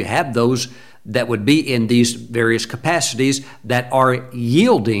because you have those that would be in these various capacities that are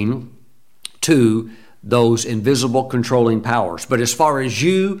yielding to those invisible controlling powers. But as far as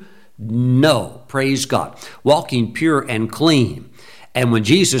you know, praise God, walking pure and clean. And when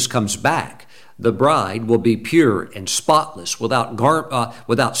Jesus comes back, the bride will be pure and spotless,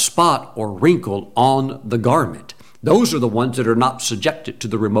 without spot or wrinkle on the garment. Those are the ones that are not subjected to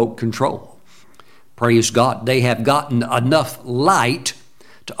the remote control. Praise God. They have gotten enough light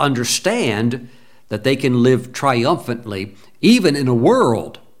to understand that they can live triumphantly, even in a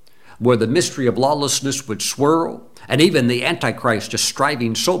world where the mystery of lawlessness would swirl, and even the Antichrist just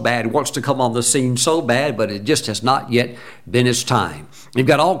striving so bad, wants to come on the scene so bad, but it just has not yet been his time. You've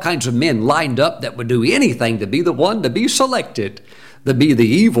got all kinds of men lined up that would do anything to be the one to be selected, to be the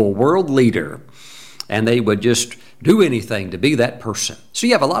evil world leader. And they would just do anything to be that person. So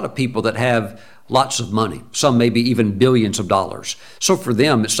you have a lot of people that have lots of money, some maybe even billions of dollars. So for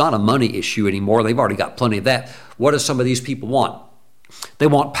them, it's not a money issue anymore. They've already got plenty of that. What do some of these people want? They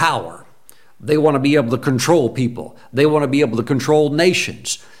want power. They want to be able to control people. They want to be able to control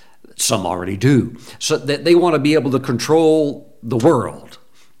nations. Some already do. So that they want to be able to control the world.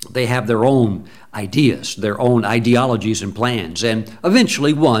 They have their own ideas, their own ideologies and plans. And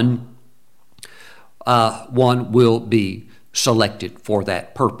eventually one will be selected for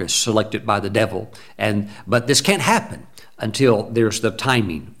that purpose, selected by the devil. But this can't happen until there's the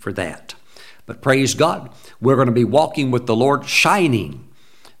timing for that. But praise God, we're going to be walking with the Lord, shining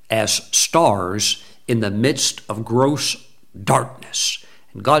as stars in the midst of gross darkness.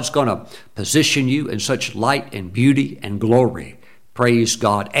 And God's going to position you in such light and beauty and glory, praise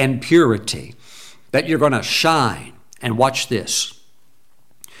God, and purity, that you're going to shine. And watch this.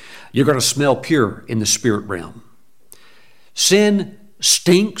 You're going to smell pure in the spirit realm. Sin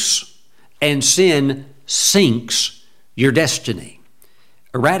stinks, and sin sinks your destiny.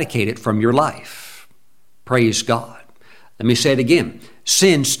 Eradicate it from your life. Praise God. Let me say it again.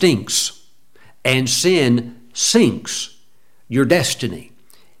 Sin stinks, and sin sinks your destiny.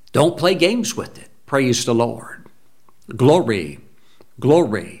 Don't play games with it. Praise the Lord. Glory,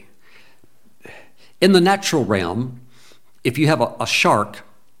 glory. In the natural realm, if you have a shark,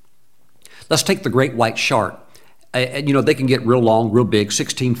 let's take the great white shark. They can get real long, real big,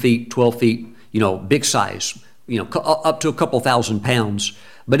 16 feet, 12 feet, big size, up to a couple thousand pounds.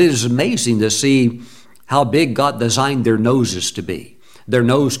 But it is amazing to see how big God designed their noses to be. Their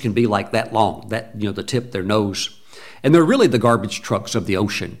nose can be like that long, the tip of their nose. And they're really the garbage trucks of the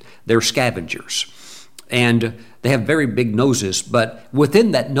ocean. They're scavengers. And they have very big noses, but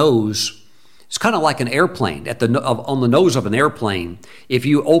within that nose, it's kind of like an airplane. On the nose of an airplane, if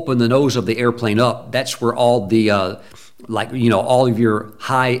you open the nose of the airplane up, that's where all the, all of your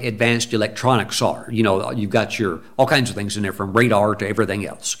high advanced electronics are. You've got all kinds of things in there, from radar to everything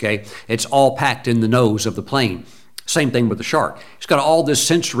else, okay? It's all packed in the nose of the plane. Same thing with the shark. He's got all this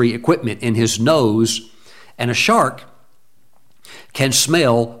sensory equipment in his nose, and a shark can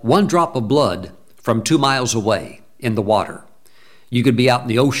smell one drop of blood from 2 miles away in the water. You could be out in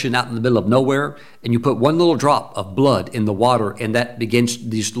the ocean, out in the middle of nowhere, and you put one little drop of blood in the water, and that begins,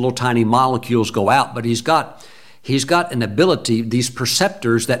 these little tiny molecules go out. But he's got an ability, these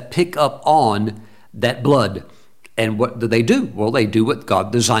perceptors that pick up on that blood. And what do they do? Well, they do what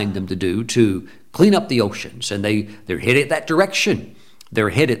God designed them to do, to clean up the oceans, and they're headed that direction. They're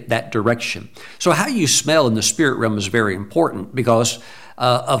headed that direction. So how you smell in the spirit realm is very important because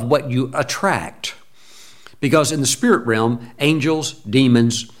of what you attract. Because in the spirit realm, angels,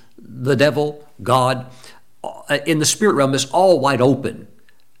 demons, the devil, God, in the spirit realm, it's all wide open.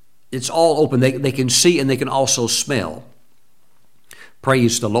 It's all open. They can see and they can also smell.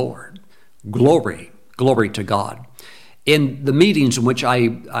 Praise the Lord. Glory, glory to God. In the meetings in which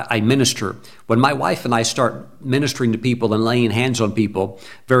I minister, when my wife and I start ministering to people and laying hands on people,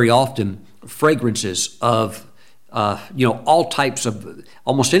 very often fragrances of, all types of,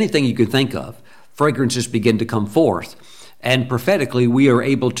 almost anything you could think of, fragrances begin to come forth. And prophetically, we are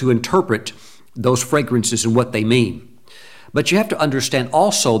able to interpret those fragrances and what they mean. But you have to understand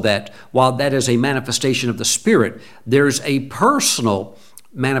also that while that is a manifestation of the Spirit, there's a personal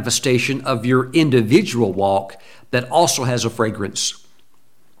manifestation of your individual walk that also has a fragrance.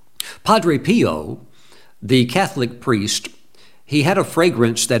 Padre Pio, the Catholic priest, he had a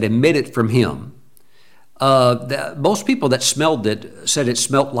fragrance that emitted from him. Most people that smelled it said it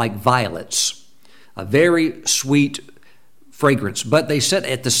smelled like violets, a very sweet fragrance. But they said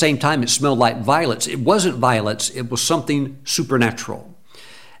at the same time it smelled like violets. It wasn't violets, it was something supernatural.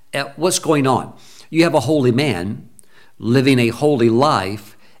 What's going on? You have a holy man living a holy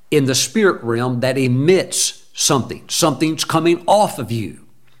life in the spirit realm that emits something. Something's coming off of you.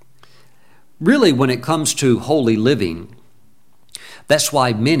 Really, when it comes to holy living, that's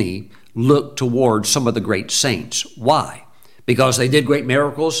why many look towards some of the great saints. Why? Because they did great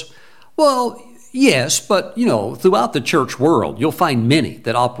miracles? Well, yes, but throughout the church world, you'll find many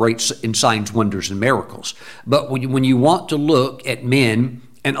that operate in signs, wonders, and miracles. But when you want to look at men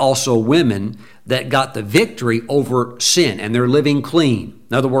and also women that got the victory over sin and they're living clean.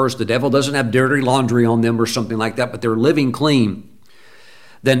 In other words, the devil doesn't have dirty laundry on them or something like that, but they're living clean.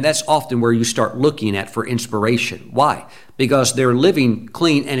 Then that's often where you start looking at for inspiration. Why? Because they're living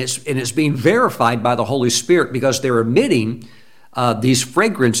clean and it's being verified by the Holy Spirit because they're emitting these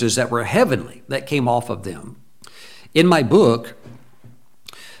fragrances that were heavenly that came off of them. In my book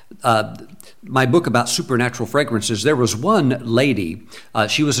about supernatural fragrances, there was one lady,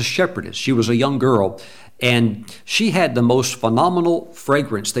 she was a shepherdess, she was a young girl, and she had the most phenomenal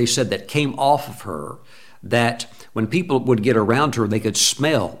fragrance, they said, that came off of her, that when people would get around her, they could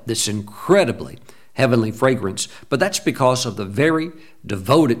smell this incredibly heavenly fragrance. But that's because of the very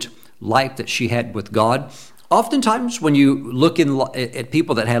devoted life that she had with God. Oftentimes, when you look at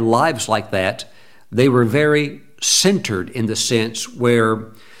people that had lives like that, they were very centered in the sense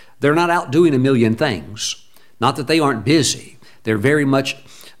where they're not out doing a million things. Not that they aren't busy. They're very much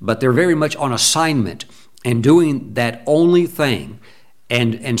on assignment and doing that only thing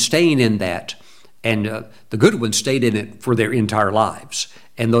and staying in that. And the good ones stayed in it for their entire lives.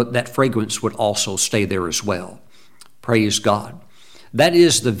 And that fragrance would also stay there as well. Praise God. That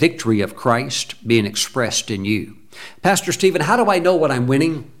is the victory of Christ being expressed in you. Pastor Stephen, how do I know when I'm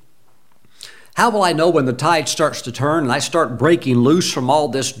winning? How will I know when the tide starts to turn and I start breaking loose from all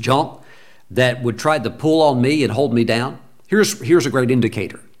this junk that would try to pull on me and hold me down? Here's a great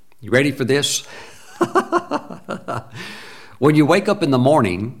indicator. You ready for this? When you wake up in the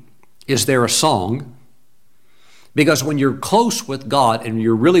morning, is there a song? Because when you're close with God and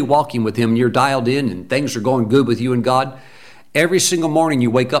you're really walking with Him, you're dialed in and things are going good with you and God, every single morning you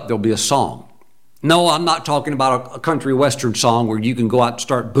wake up, there'll be a song. No, I'm not talking about a country western song where you can go out and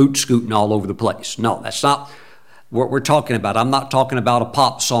start boot scooting all over the place. No, that's not what we're talking about. I'm not talking about a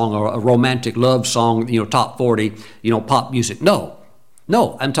pop song or a romantic love song, top 40, pop music. No,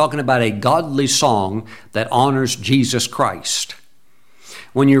 I'm talking about a godly song that honors Jesus Christ.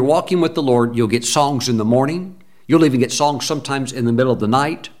 When you're walking with the Lord, you'll get songs in the morning. You'll even get songs sometimes in the middle of the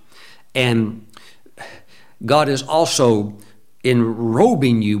night. And God is also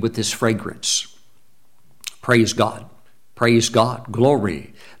enrobing you with this fragrance. Praise God. Praise God.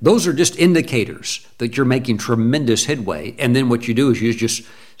 Glory. Those are just indicators that you're making tremendous headway. And then what you do is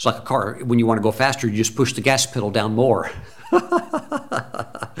it's like a car. When you want to go faster, you just push the gas pedal down more.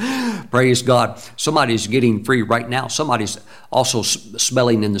 Praise God. Somebody's getting free right now. Somebody's also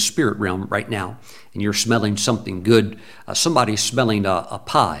smelling in the spirit realm right now. And you're smelling something good. Somebody's smelling a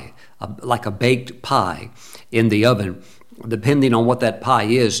pie, like a baked pie in the oven. Depending on what that pie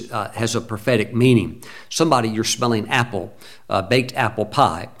is, has a prophetic meaning. Somebody, you're smelling apple, baked apple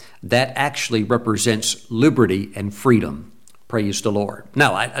pie. That actually represents liberty and freedom. Praise the Lord.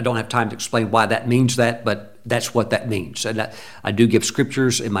 Now, I don't have time to explain why that means that, but that's what that means. And I do give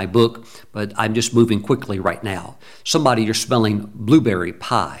scriptures in my book, but I'm just moving quickly right now. Somebody, you're smelling blueberry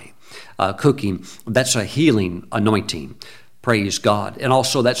pie, cooking. That's a healing anointing. Praise God. And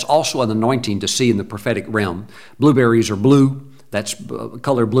also, that's also an anointing to see in the prophetic realm. Blueberries are blue. That's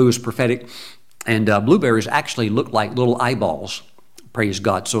color blue is prophetic. And blueberries actually look like little eyeballs. Praise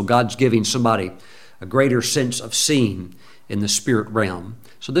God. So God's giving somebody a greater sense of seeing in the spirit realm.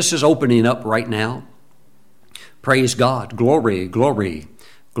 So this is opening up right now. Praise God. Glory, glory,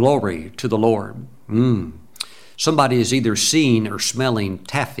 glory to the Lord. Somebody is either seeing or smelling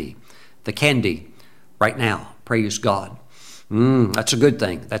taffy, the candy, right now. Praise God. That's a good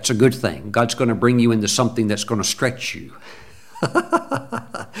thing. That's a good thing. God's going to bring you into something that's going to stretch you.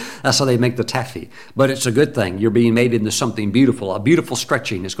 That's how they make the taffy. But it's a good thing. You're being made into something beautiful. A beautiful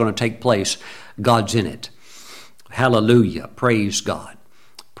stretching is going to take place. God's in it. Hallelujah. Praise God.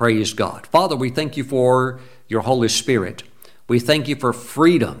 Praise God. Father, we thank you for your Holy Spirit. We thank you for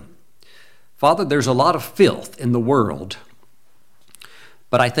freedom. Father, there's a lot of filth in the world,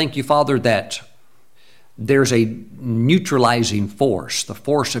 but I thank you, Father, that there's a neutralizing force, the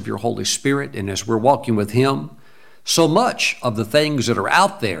force of your Holy Spirit, and as we're walking with Him, so much of the things that are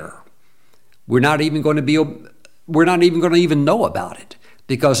out there, we're not even going to even know about it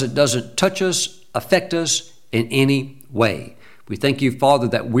because it doesn't touch us, affect us in any way. We thank you, Father,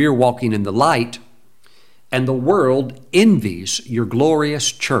 that we're walking in the light and the world envies your glorious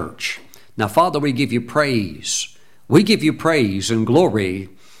church. Now, Father, we give you praise. We give you praise and glory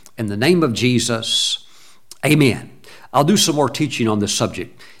in the name of Jesus. Amen. I'll do some more teaching on this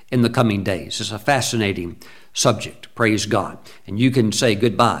subject in the coming days. It's a fascinating subject. Praise God. And you can say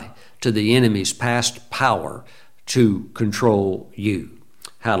goodbye to the enemy's past power to control you.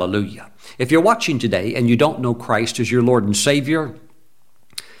 Hallelujah. If you're watching today and you don't know Christ as your Lord and Savior,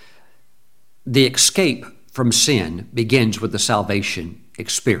 the escape from sin begins with the salvation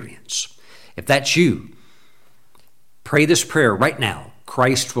experience. If that's you, pray this prayer right now.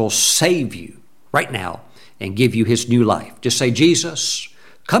 Christ will save you right now and give you His new life. Just say, Jesus,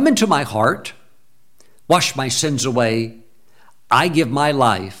 come into my heart, wash my sins away. I give my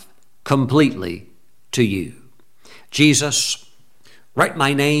life completely to you. Jesus, write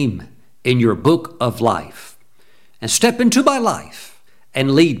my name in your book of life and step into my life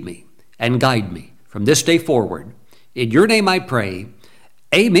and lead me and guide me from this day forward. In your name I pray,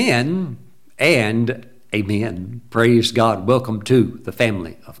 amen and amen. Praise God. Welcome to the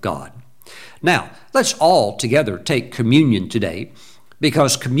family of God. Now, let's all together take communion today,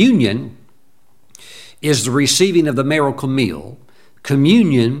 because communion is the receiving of the miracle meal.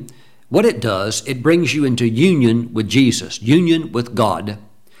 Communion, what it does, it brings you into union with Jesus, union with God.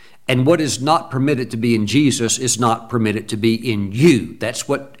 And what is not permitted to be in Jesus is not permitted to be in you. That's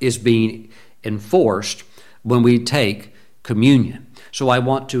what is being enforced when we take communion. So I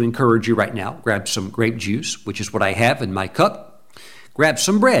want to encourage you right now, grab some grape juice, which is what I have in my cup. Grab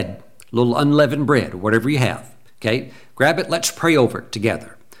some bread, a little unleavened bread, or whatever you have. Okay? Grab it. Let's pray over it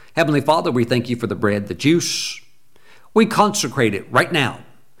together. Heavenly Father, we thank you for the bread, the juice. We consecrate it right now.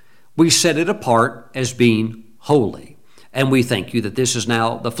 We set it apart as being holy. And we thank you that this is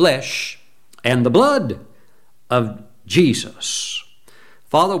now the flesh and the blood of Jesus.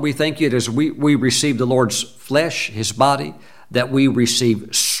 Father, we thank you that as we receive the Lord's flesh, His body, that we receive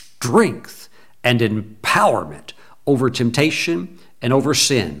strength and empowerment over temptation and over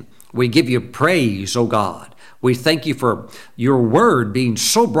sin. We give you praise, O God. We thank you for your word being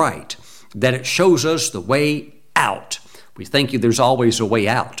so bright that it shows us the way out. We thank you there's always a way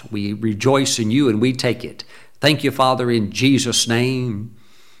out. We rejoice in you and we take it. Thank you, Father, in Jesus' name.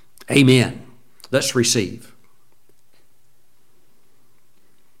 Amen. Let's receive.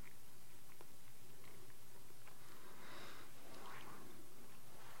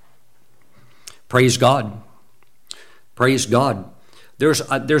 Praise God. Praise God.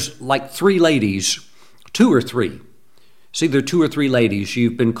 There's like three ladies, two or three. See, there are two or three ladies.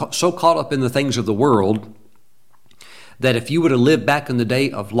 You've been so caught up in the things of the world that if you would have lived back in the day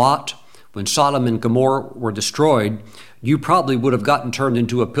of Lot, when Sodom and Gomorrah were destroyed, you probably would have gotten turned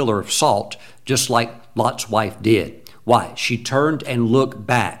into a pillar of salt, just like Lot's wife did. Why? She turned and looked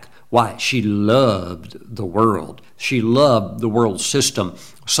back. Why? She loved the world. She loved the world system.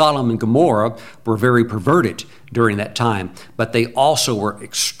 Sodom and Gomorrah were very perverted during that time, but they also were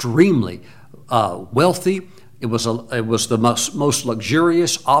extremely wealthy. It was the most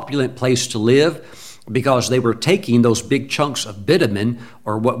luxurious, opulent place to live, because they were taking those big chunks of bitumen,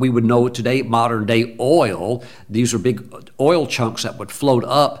 or what we would know today, modern day oil. These are big oil chunks that would float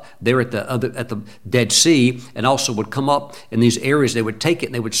up there at the Dead Sea, and also would come up in these areas. They would take it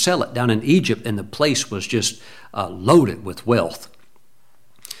and they would sell it down in Egypt, and the place was just loaded with wealth.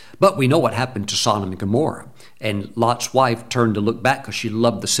 But we know what happened to Sodom and Gomorrah, and Lot's wife turned to look back because she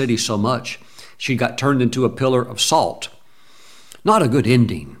loved the city so much. She got turned into a pillar of salt. Not a good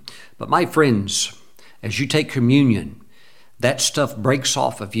ending. But my friends, as you take communion, that stuff breaks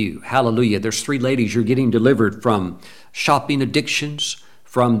off of you. Hallelujah. There's three ladies. You're getting delivered from shopping addictions,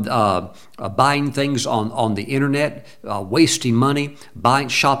 from buying things on the internet, wasting money,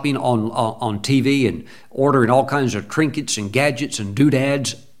 shopping on TV and ordering all kinds of trinkets and gadgets and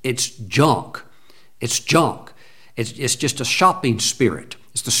doodads. It's junk. It's junk. It's just a shopping spirit.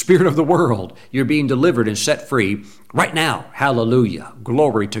 It's the spirit of the world. You're being delivered and set free right now. Hallelujah.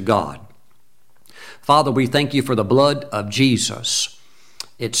 Glory to God. Father, we thank you for the blood of Jesus.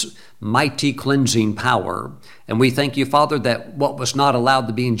 Its mighty cleansing power. And we thank you, Father, that what was not allowed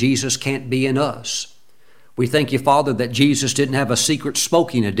to be in Jesus can't be in us. We thank you, Father, that Jesus didn't have a secret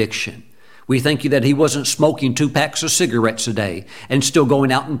smoking addiction. We thank you that he wasn't smoking 2 packs of cigarettes a day and still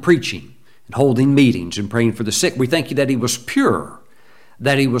going out and preaching and holding meetings and praying for the sick. We thank you that he was pure,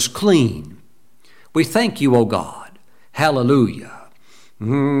 that he was clean. We thank you, O God. Hallelujah.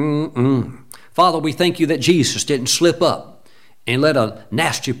 Father, we thank you that Jesus didn't slip up and let a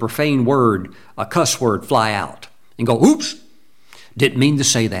nasty, profane word, a cuss word, fly out and go, oops, didn't mean to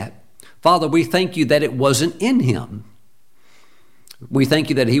say that. Father, we thank you that it wasn't in him. We thank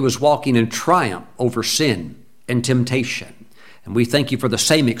you that he was walking in triumph over sin and temptation. And we thank you for the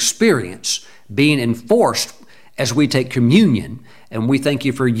same experience being enforced as we take communion. And we thank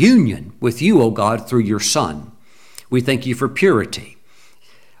you for union with you, O God, through your Son. We thank you for purity.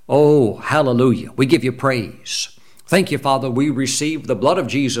 Oh, hallelujah. We give you praise. Thank you, Father. We receive the blood of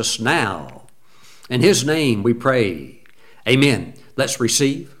Jesus now. In his name we pray. Amen. Let's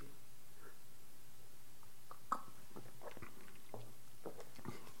receive.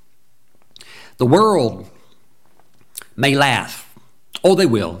 The world may laugh. Oh, they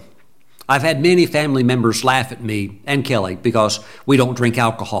will. I've had many family members laugh at me and Kelly because we don't drink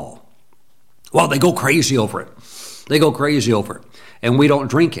alcohol. Well, they go crazy over it. They go crazy over it. And we don't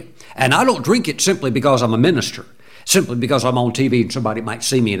drink it. And I don't drink it simply because I'm a minister, simply because I'm on TV and somebody might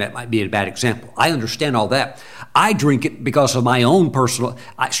see me and that might be a bad example. I understand all that. I drink it because of my own personal,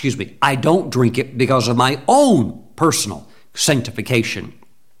 I don't drink it because of my own personal sanctification.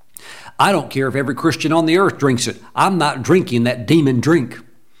 I don't care if every Christian on the earth drinks it. I'm not drinking that demon drink.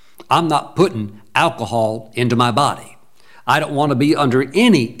 I'm not putting alcohol into my body. I don't want to be under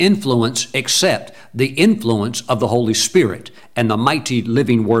any influence except the influence of the Holy Spirit and the mighty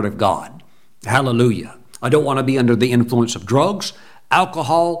living Word of God. Hallelujah. I don't want to be under the influence of drugs,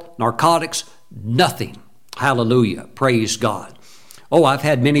 alcohol, narcotics, nothing. Hallelujah. Praise God. Oh, I've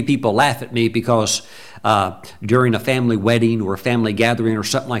had many people laugh at me because during a family wedding or a family gathering or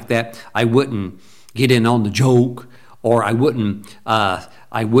something like that, I wouldn't get in on the joke, or I wouldn't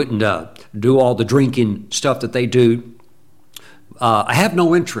do all the drinking stuff that they do. I have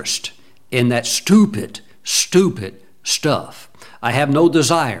no interest in that stupid stuff. I have no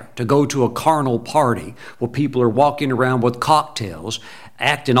desire to go to a carnal party where people are walking around with cocktails,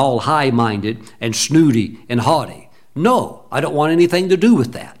 acting all high-minded and snooty and haughty. No, I don't want anything to do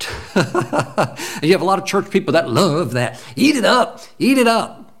with that. And you have a lot of church people that love that. Eat it up, eat it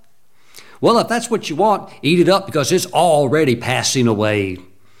up. Well, if that's what you want, eat it up because it's already passing away.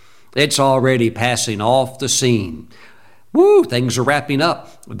 It's already passing off the scene. Woo, things are wrapping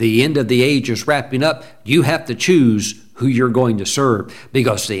up. The end of the age is wrapping up. You have to choose who you're going to serve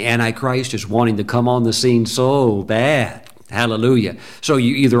because the Antichrist is wanting to come on the scene so bad. Hallelujah. So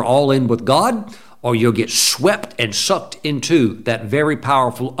you either all in with God or you'll get swept and sucked into that very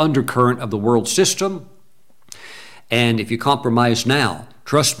powerful undercurrent of the world system. And if you compromise now,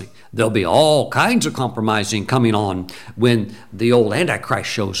 trust me, there'll be all kinds of compromising coming on when the old Antichrist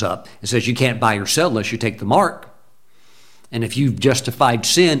shows up and says you can't buy or sell unless you take the mark. And if you've justified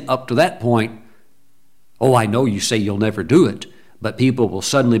sin up to that point, oh, I know you say you'll never do it, but people will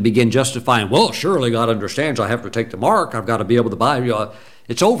suddenly begin justifying, well, surely God understands I have to take the mark. I've got to be able to buy.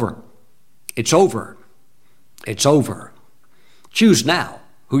 It's over. It's over. It's over. Choose now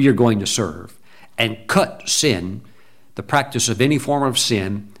who you're going to serve and cut sin, the practice of any form of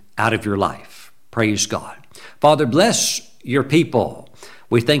sin, out of your life. Praise God. Father, bless your people.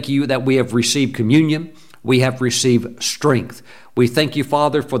 We thank you that we have received communion. We have received strength. We thank you,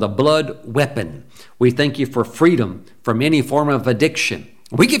 Father, for the blood weapon. We thank you for freedom from any form of addiction.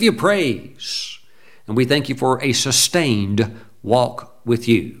 We give you praise. And we thank you for a sustained walk with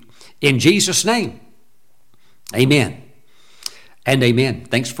you. In Jesus' name, amen and amen.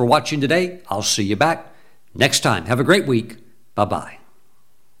 Thanks for watching today. I'll see you back next time. Have a great week. Bye-bye.